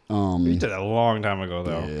 He did that a long time ago,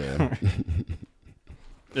 though. Yeah.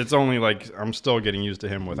 It's only like I'm still getting used to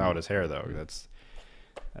him without his hair, though. That's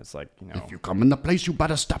like, you know. If you come in the place, you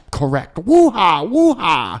better step correct. Woo-ha,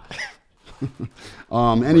 woo-ha.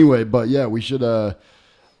 Anyway, but yeah, we should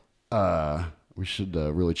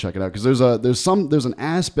really check it out because there's an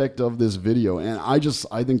aspect of this video, and I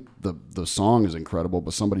think the song is incredible,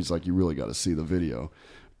 but somebody's like, you really got to see the video.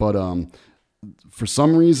 But for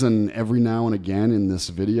some reason, every now and again in this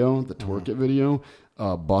video, the Twerk It video,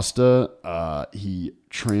 Busta he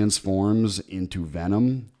transforms into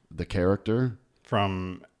Venom, the character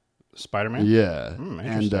from Spider-Man. Yeah,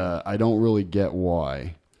 and I don't really get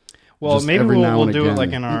why. Well, just maybe we'll do again. it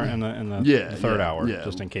like in the third hour, yeah.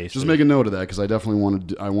 just in case. Just make a note of that because I definitely want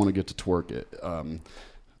to get to Twerk It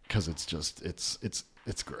because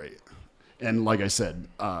it's great. And like I said,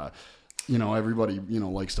 everybody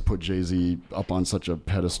likes to put Jay-Z up on such a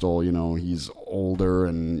pedestal. He's older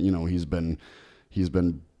and he's been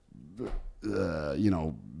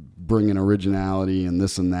bringing originality and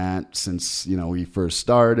this and that since he first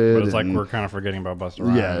started. But it's like we're kind of forgetting about Busta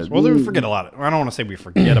Rhymes. Yeah, well, we forget a lot. I don't want to say we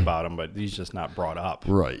forget about him, but he's just not brought up.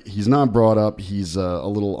 Right, he's not brought up. He's a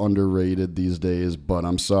little underrated these days. But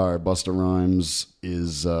I'm sorry, Busta Rhymes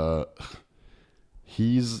is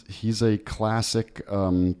he's a classic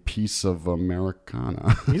piece of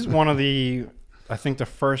Americana. He's one of the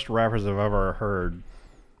first rappers I've ever heard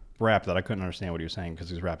rap that I couldn't understand what he was saying because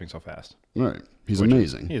he was rapping so fast. Right. He's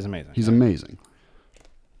amazing. He's amazing. He's amazing.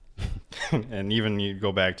 And even you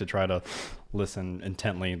go back to try to listen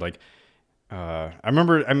intently. Like, I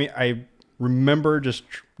remember just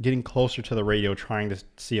getting closer to the radio, trying to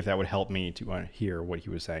see if that would help me to hear what he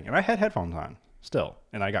was saying. And I had headphones on still,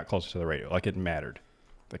 and I got closer to the radio. Like, it mattered.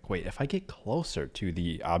 Like, wait, if I get closer to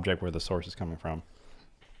the object where the source is coming from.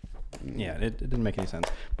 Yeah, it didn't make any sense.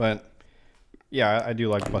 But yeah, I do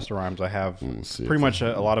like Busta Rhymes. I have pretty much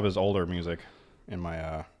a lot of his older music in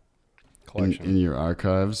my collection. In your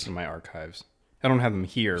archives? In my archives. I don't have them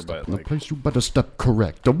here, but in the place you better step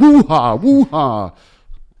correct. The woo-ha, woo-ha.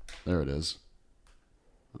 There it is.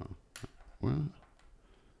 Oh. What?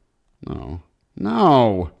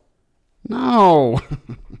 No.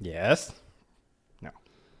 Yes.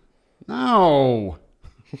 No.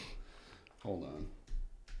 Hold on.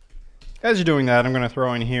 As you're doing that, I'm going to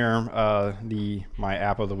throw in here my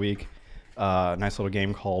app of the week. Nice little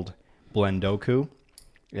game called Blendoku.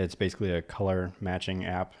 It's basically a color matching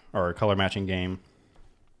app or a color matching game.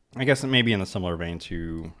 I guess it may be in a similar vein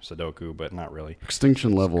to Sudoku, but not really.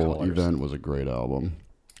 Extinction Level Event was a great album.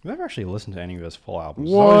 I've never actually listened to any of his full albums.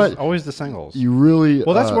 What? Always the singles. You really?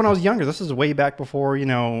 Well, that's when I was younger. This is way back before,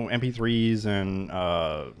 MP3s and,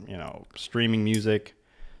 streaming music.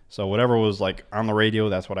 So whatever was like on the radio,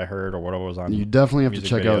 that's what I heard, or whatever was on. You definitely have to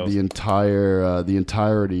check out videos. the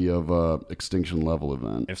entirety of Extinction Level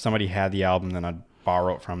Event. If somebody had the album, then I'd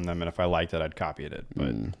borrow it from them, and if I liked it, I'd copy it.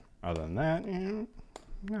 But other than that,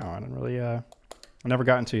 no, I didn't really. I never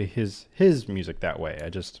got into his music that way. I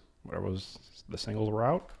just whatever was the singles were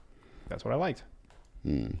out, that's what I liked.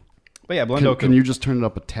 But yeah, Blendo. Can you just turn it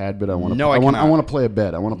up a tad bit? I want to. No, I want to play a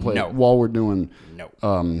bit. I want to play it while we're doing.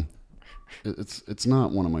 No. It's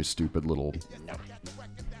not one of my stupid little. No.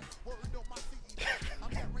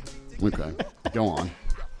 Okay, go on.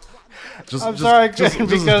 I'm sorry,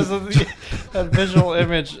 because of that visual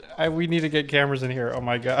image. We need to get cameras in here. Oh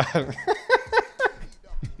my god.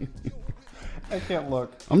 I can't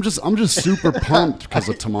look. I'm just super pumped because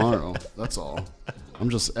of tomorrow. That's all. I'm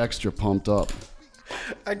just extra pumped up.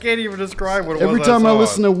 I can't even describe what it was. Every time I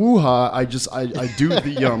listen to Woo-Ha, I do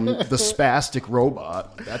the spastic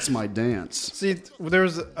robot. That's my dance. See, there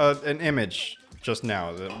was an image just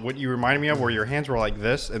now what you reminded me of, where your hands were like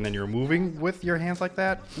this, and then you're moving with your hands like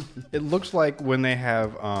that. It looks like when they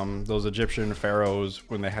have those Egyptian pharaohs,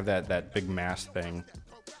 when they have that big mask thing,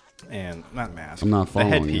 and not mask. I'm not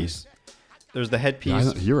following the headpiece. There's the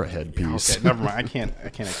headpiece. You're a headpiece. Okay, never mind. I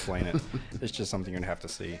can't explain it. It's just something you're gonna have to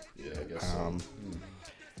see. Yeah, I guess so.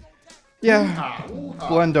 Yeah,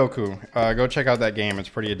 Blendoku. Go check out that game. It's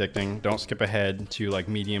pretty addicting. Don't skip ahead to like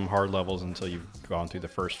medium hard levels until you've gone through the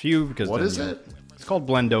first few. Because what is it? It's called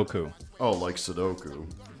Blendoku. Oh, like Sudoku.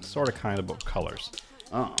 Sort of, kind of, but colors.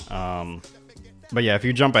 Oh. But yeah, if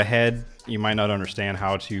you jump ahead, you might not understand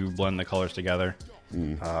how to blend the colors together.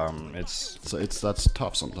 That's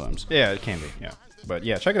tough sometimes. Yeah, it can be. Yeah, but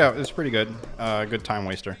yeah, check it out. It's pretty good. Good time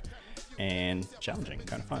waster and challenging,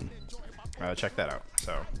 kind of fun. Check that out.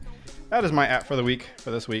 So that is my app for the week,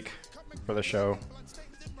 for this week, for the show.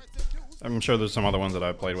 I'm sure there's some other ones that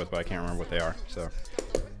I've played with, but I can't remember what they are. So,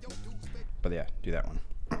 but yeah, do that one.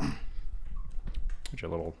 Get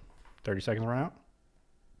your little 30 seconds run out.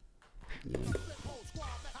 Yeah.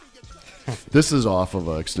 This is off of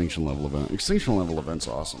Extinction Level Event. Extinction Level Event's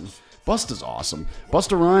awesome. Busta's awesome.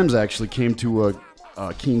 Busta Rhymes actually came to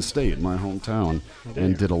Keene State, my hometown,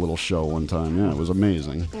 and did a little show one time. Yeah, it was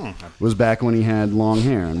amazing. It was back when he had long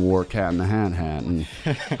hair and wore Cat in the Hat and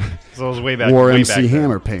so it was way back. Wore way MC back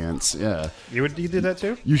Hammer pants. Yeah. You did that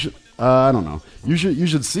too? You should. I don't know. You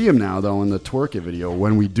should see him now though in the Twerk It video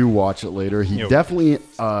when we do watch it later. He definitely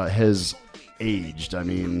has aged. I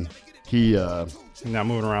mean, he. Not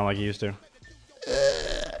moving around like he used to.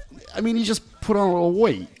 I mean, he just put on a little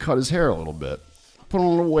weight, cut his hair a little bit, put on a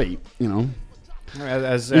little weight, you know.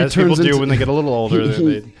 As people do when they get a little older.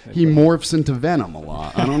 He morphs into Venom a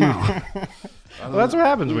lot. I don't know. Well, that's what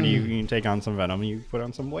happens when you take on some Venom. You put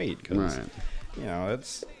on some weight. Right. You know,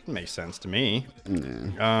 it makes sense to me.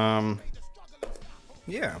 Yeah.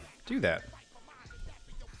 Yeah, do that.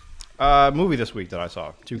 Movie this week that I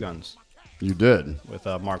saw, Two Guns. You did? With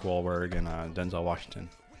Mark Wahlberg and Denzel Washington.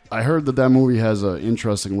 I heard that movie has an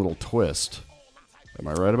interesting little twist. Am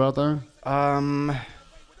I right about that?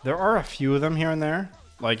 There are a few of them here and there.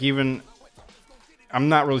 Like even, I'm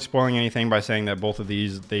not really spoiling anything by saying that both of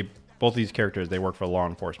these characters, they work for law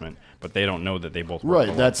enforcement, but they don't know that they both work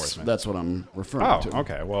for law enforcement. That's what I'm referring to. Oh,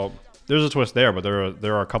 okay. Well, there's a twist there, but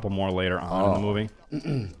there are a couple more later on in the movie.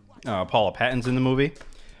 Paula Patton's in the movie.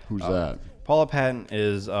 Who's that? Paula Patton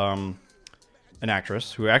is an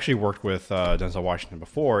actress who actually worked with Denzel Washington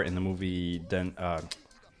before in the movie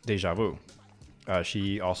Deja Vu.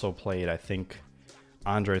 She also played, I think,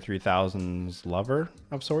 Andre 3000's lover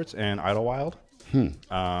of sorts in Idlewild.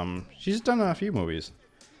 She's done a few movies.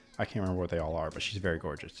 I can't remember what they all are, but she's very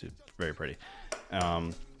gorgeous. She's very pretty.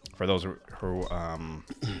 For those who I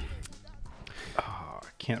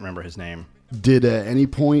can't remember his name. Did at any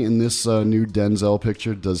point in this new Denzel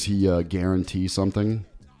picture, does he guarantee something?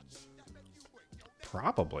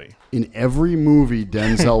 Probably. In every movie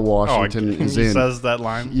Denzel Washington is in. He says that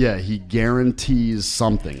line? Yeah, he guarantees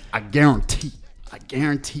something. I guarantee.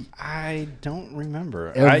 I don't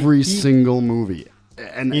remember. Every single movie.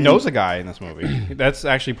 And he knows a guy in this movie. That's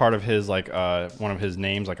actually part of his, like, one of his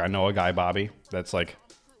names. Like, I know a guy, Bobby. That's, like,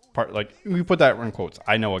 we put that in quotes.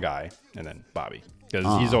 I know a guy, and then Bobby.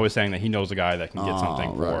 Because he's always saying that he knows a guy that can get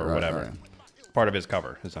something or whatever. Right. Part of his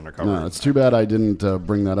cover, his undercover. No, it's too bad I didn't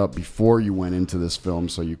bring that up before you went into this film,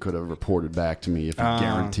 so you could have reported back to me if he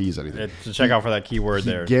guarantees anything. To check out for that keyword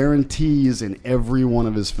there. He guarantees in every one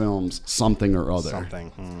of his films something or other.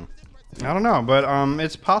 Something. I don't know, but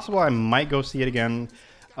it's possible I might go see it again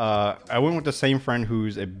I went with the same friend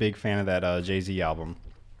who's a big fan of that Jay-Z album.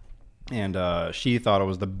 And she thought it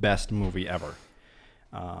was the best movie ever.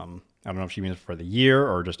 I don't know if she means for the year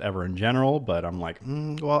or just ever in general, but I'm like,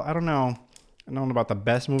 well, I don't know. I don't know about the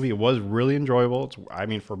best movie. It was really enjoyable.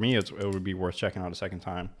 For me, it would be worth checking out a second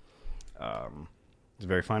time. It's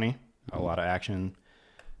very funny. A lot of action.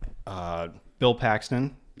 Bill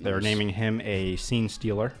Paxton. They're naming him a scene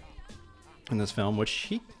stealer in this film, which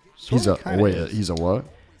he's a what?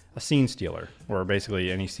 A scene stealer, where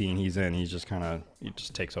basically any scene he's in, he just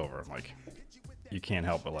takes over. Like, you can't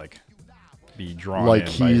help but like be drawn like in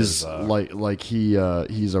he's by his,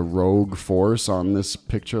 he's a rogue force on this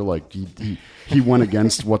picture. Like he went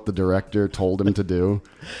against what the director told him to do.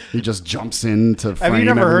 He just jumps in to frame. Have you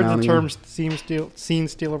never every heard now the and term again. scene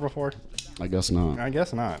stealer before? I guess not. I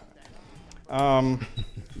guess not.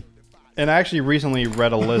 And I actually recently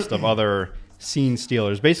read a list of other scene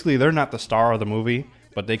stealers. Basically, they're not the star of the movie,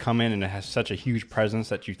 but they come in and it has such a huge presence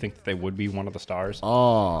that you think that they would be one of the stars.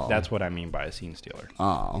 Oh. That's what I mean by a scene stealer.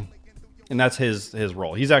 Oh. And that's his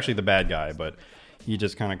role. He's actually the bad guy, but he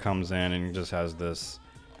just kind of comes in and just has this...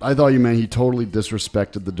 I thought you meant he totally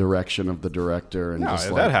disrespected the direction of the director. And No, just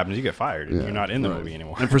if like, that happens, you get fired. Yeah, You're not in the right. movie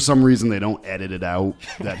anymore. And for some reason, they don't edit it out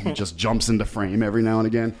that he just jumps into frame every now and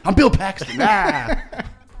again. I'm Bill Paxton.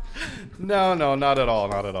 No, not at all.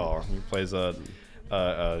 Not at all. He plays a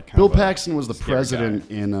Bill Paxton was the president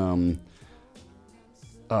in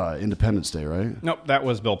Independence Day, right? Nope, that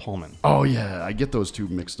was Bill Pullman. Oh, yeah. I get those two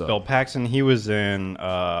mixed up. Bill Paxton, he was in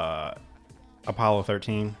Apollo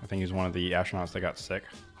 13. I think he was one of the astronauts that got sick.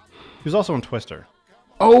 He was also in Twister.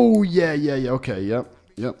 Oh, yeah. Okay, yep.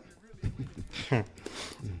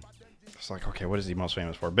 It's like, okay, what is he most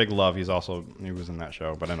famous for? Big Love. He was in that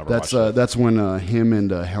show, but I never watched it. That's when him and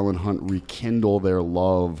Helen Hunt rekindle their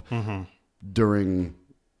love during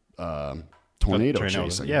tornado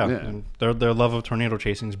chasing. Yeah. And their love of tornado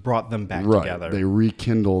chasings brought them back together. They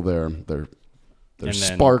rekindle their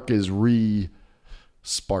spark is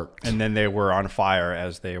sparked. And then they were on fire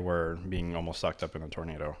as they were being almost sucked up in a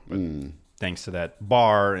tornado. But thanks to that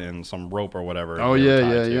bar and some rope or whatever. Oh,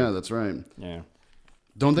 yeah, that's right. Yeah.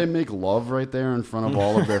 Don't they make love right there in front of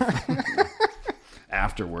all of their...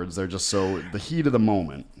 Afterwards, they're just the heat of the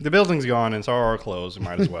moment. The building's gone, and so are our clothes. We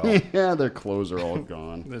might as well. Yeah, their clothes are all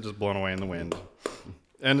gone. They're just blown away in the wind.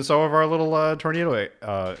 And so have our little tornado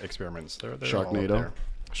experiments. They're Sharknado.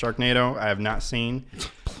 Sharknado, I have not seen.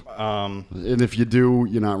 And if you do,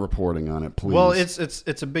 you're not reporting on it, please. Well,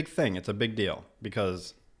 it's a big thing. It's a big deal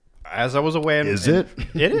because as I was away, it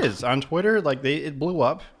is on Twitter. Like it blew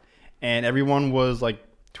up, and everyone was like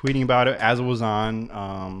tweeting about it as it was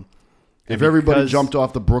on. If everybody jumped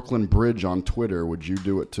off the Brooklyn Bridge on Twitter, would you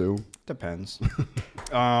do it too? Depends.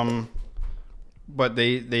 But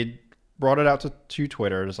they brought it out to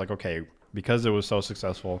Twitter. It's like, okay, because it was so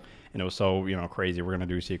successful and it was so crazy, we're gonna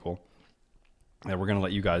do a sequel. And we're gonna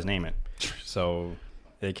let you guys name it. So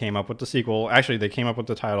they came up with the sequel. Actually, they came up with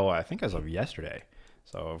the title, I think, as of yesterday.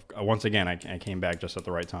 So once again, I came back just at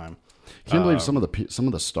the right time. Can't believe some of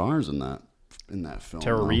the stars in that film.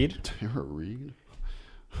 Tara Reid. Tara Reid.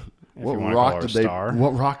 What rock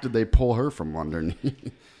did they pull her from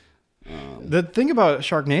underneath? The thing about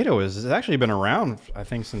Sharknado is it's actually been around, I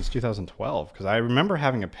think, since 2012. Because I remember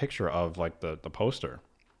having a picture of like the poster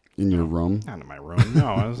in your room. Not in my room.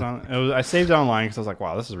 No, I saved it online because I was like,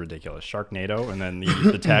 wow, this is ridiculous. Sharknado, and then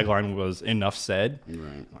the tagline was "Enough said."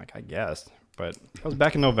 Right. Like, I guess, but that was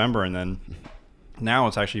back in November, and then now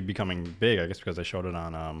it's actually becoming big. I guess because they showed it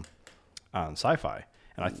on Sci-Fi,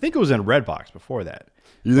 and I think it was in Redbox before that.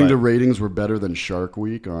 You think the ratings were better than Shark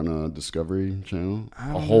Week on Discovery Channel?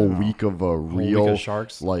 A whole week of real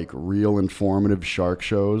sharks, like real informative shark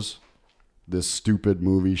shows. This stupid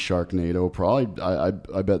movie Sharknado probably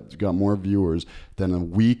I bet got more viewers than a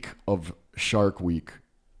week of Shark Week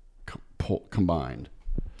combined.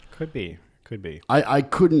 Could be. I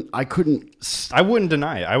wouldn't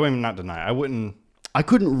deny it. I would not deny it. I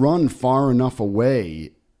couldn't run far enough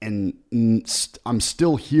away, and I'm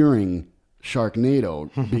still hearing Sharknado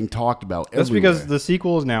being talked about everywhere. That's because the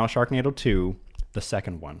sequel is now Sharknado 2, the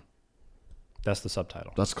second one. That's the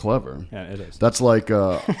subtitle. That's clever. Yeah, it is. That's like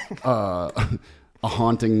a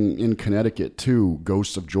Haunting in Connecticut 2,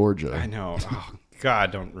 Ghosts of Georgia. I know. Oh,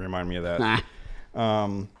 God, don't remind me of that.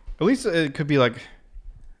 At least it could be like,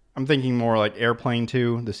 I'm thinking more like Airplane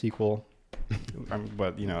 2, the sequel.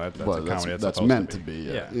 But, that's a comedy. That's meant to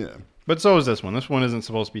be. Yeah. But so is this one. This one isn't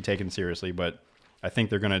supposed to be taken seriously, but I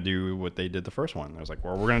think they're going to do what they did the first one. It was like,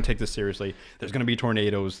 well, we're going to take this seriously. There's going to be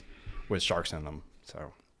tornadoes with sharks in them.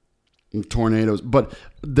 So tornadoes. But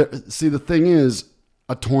see, the thing is,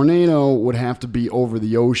 a tornado would have to be over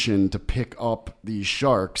the ocean to pick up these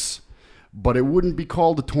sharks, but it wouldn't be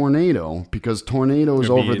called a tornado because tornadoes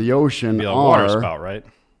over the ocean be a are water spout, right?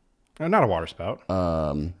 Not a water spout.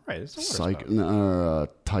 Right, it's a water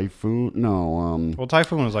spout. Typhoon. No. Well,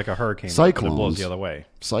 typhoon is like a hurricane. Cyclones. That blows the other way.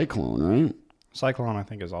 Cyclone, right? Cyclone, I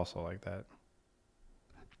think, is also like that.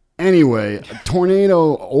 Anyway, a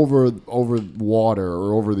tornado over water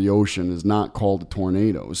or over the ocean is not called a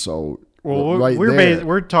tornado. So,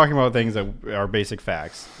 we're talking about things that are basic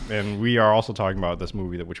facts, and we are also talking about this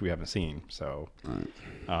movie which we haven't seen. So,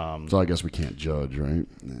 so I guess we can't judge, right?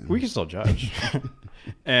 Yeah. We can still judge.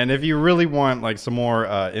 And if you really want like some more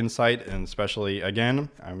insight, and especially again,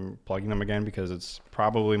 I'm plugging them again because it's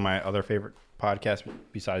probably my other favorite podcast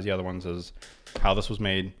besides the other ones is How This Was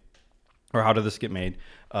Made, or How Did This Get Made.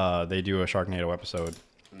 They do a Sharknado episode,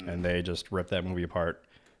 and they just rip that movie apart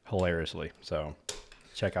hilariously. So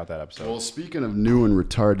check out that episode. Well, speaking of new and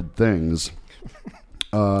retarded things,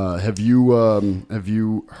 have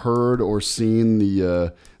you heard or seen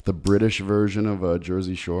the British version of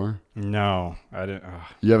Jersey Shore? No, I didn't.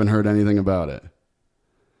 You haven't heard anything about it?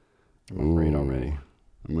 I'm afraid already.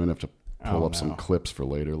 I'm gonna have to pull up some clips for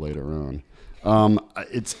later on.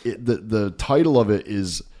 The title of it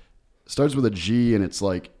starts with a G, and it's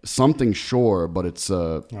like something Shore, but it's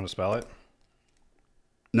You want to spell it?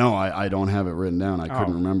 No, I don't have it written down. I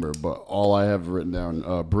couldn't remember, but all I have written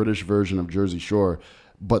down, British version of Jersey Shore.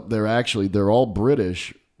 But they're all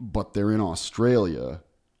British, but they're in Australia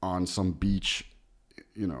on some beach,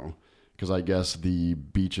 because I guess the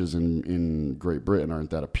beaches in Great Britain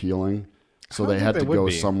aren't that appealing. So they had to go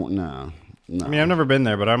somewhere. No. I mean, I've never been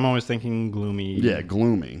there, but I'm always thinking gloomy. Yeah,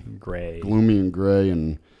 gloomy. Gray. Gloomy and gray,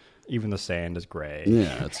 and even the sand is gray.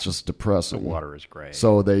 Yeah, it's just depressing. The water is gray.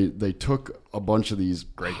 So they took a bunch of these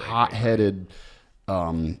hot-headed,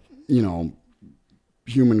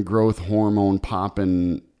 human growth hormone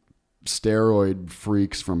popping steroid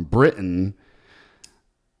freaks from Britain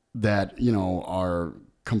that are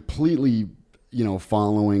completely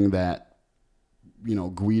following that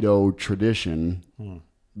Guido tradition,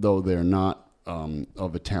 though they're not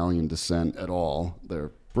of Italian descent at all.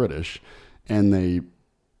 They're British, and they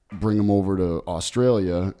bring them over to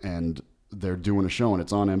Australia, and they're doing a show, and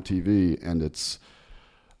it's on MTV, and it's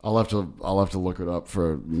I'll have to look it up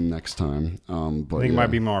for next time. But I think it might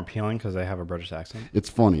be more appealing because they have a British accent. It's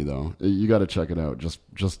funny though. You got to check it out.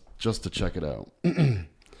 Just to check it out.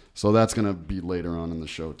 So that's gonna be later on in the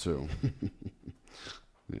show too.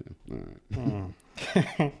 Yeah. All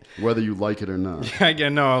right. Whether you like it or not.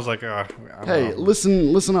 Again, no. I was like, hey,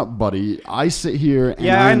 listen up, buddy. I sit here. And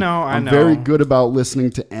I know. I'm very good about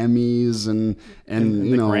listening to Emmys and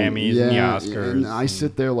the Grammys and the Oscars. And I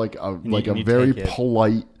sit there like a very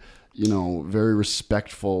polite, very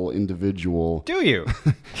respectful individual. Do you?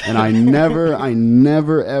 And I never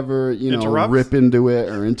ever Interrupts? rip into it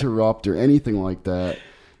or interrupt or anything like that.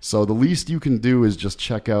 So the least you can do is just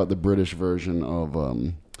check out the British version of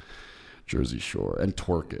Jersey Shore and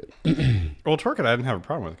twerk it. Well, twerk it I didn't have a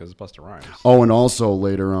problem with because it's Busta Rhymes. Oh, and also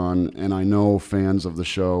later on, and I know fans of the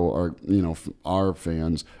show are, our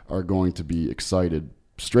fans are going to be excited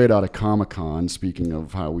straight out of Comic-Con. Speaking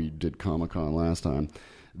of how we did Comic-Con last time,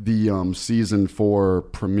 the season 4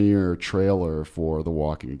 premiere trailer for The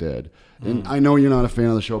Walking Dead. And I know you're not a fan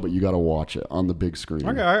of the show, but you got to watch it on the big screen.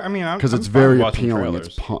 Okay, I mean, because it's very appealing.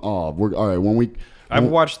 It's all right. I've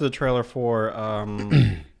watched the trailer for.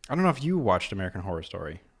 I don't know if you watched American Horror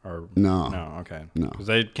Story or no. No, okay, no, because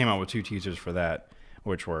they came out with 2 teasers for that,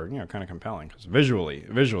 which were kind of compelling. Because visually,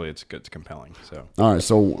 it's good, it's compelling. So all right,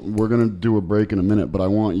 so we're gonna do a break in a minute, but I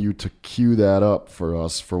want you to cue that up for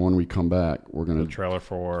us for when we come back. We're gonna the trailer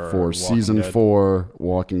for season 4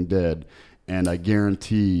 Walking Dead. And I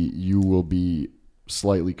guarantee you will be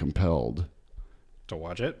slightly compelled to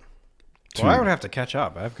watch it. Well, I would have to catch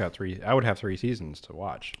up. I would have 3 seasons to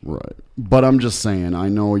watch. Right. But I'm just saying, I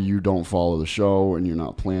know you don't follow the show and you're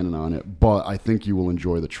not planning on it, but I think you will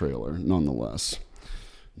enjoy the trailer nonetheless.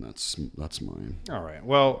 That's mine. All right.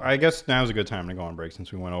 Well, I guess now's a good time to go on break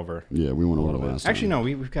since we went over. Yeah, we went over last time. Actually, no,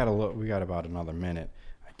 we got about another minute,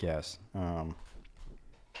 I guess.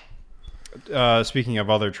 Speaking of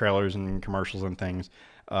other trailers and commercials and things,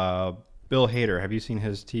 Bill Hader, have you seen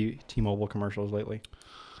his T-Mobile commercials lately?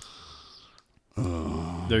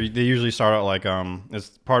 They usually start out like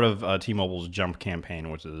it's part of T-Mobile's Jump campaign,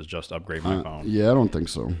 which is just upgrade my phone. Yeah, I don't think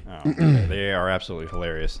so. Okay. They are absolutely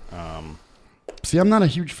hilarious. See, I'm not a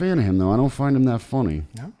huge fan of him though. I don't find him that funny.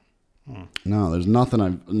 No. No, there's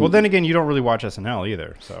nothing Well, then again, you don't really watch SNL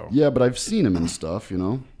either, so. Yeah, but I've seen him and stuff,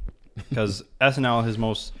 Because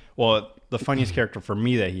SNL, the funniest character for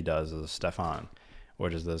me that he does is Stefan,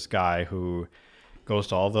 which is this guy who goes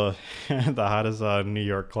to all the the hottest New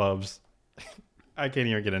York clubs. I can't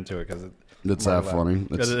even get into it because it's that funny.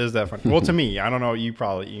 Because it is that funny. Well, to me, I don't know. You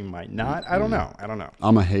might not. I don't know.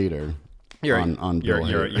 I'm a hater. You're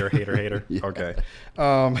a hater. Yeah. Okay.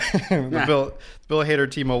 The Bill Hader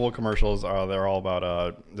T-Mobile commercials they're all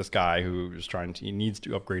about this guy who's he needs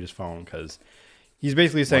to upgrade his phone because he's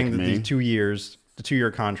basically saying that these 2 years, the 2-year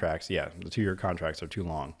contracts, the 2-year contracts are too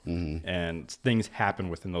long, and things happen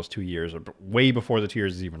within those 2 years, or way before the 2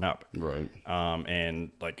 years is even up. Right. And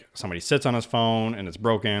like somebody sits on his phone and it's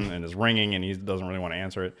broken and it's ringing and he doesn't really want to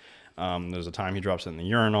answer it. There's a time he drops it in the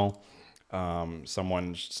urinal.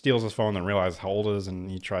 Someone steals his phone and realizes how old it is, and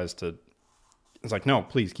he tries to. It's like, no,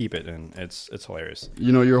 please keep it, and it's hilarious.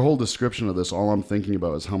 You know, your whole description of this, all I'm thinking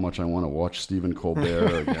about is how much I want to watch Stephen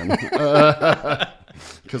Colbert again,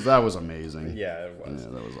 because that was amazing. Yeah, it was.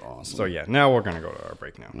 Yeah, that was awesome. So yeah, now we're gonna go to our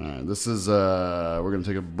break now. All right, this is we're gonna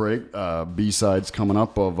take a break. B-sides coming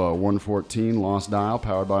up of 114 Lost Dial,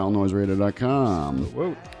 powered by allnoiseradio.com.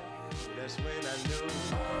 Whoa.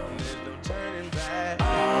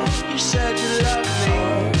 You said you loved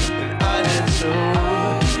me, and I did too.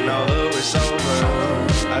 Now that it's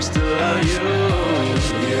over, I still love you.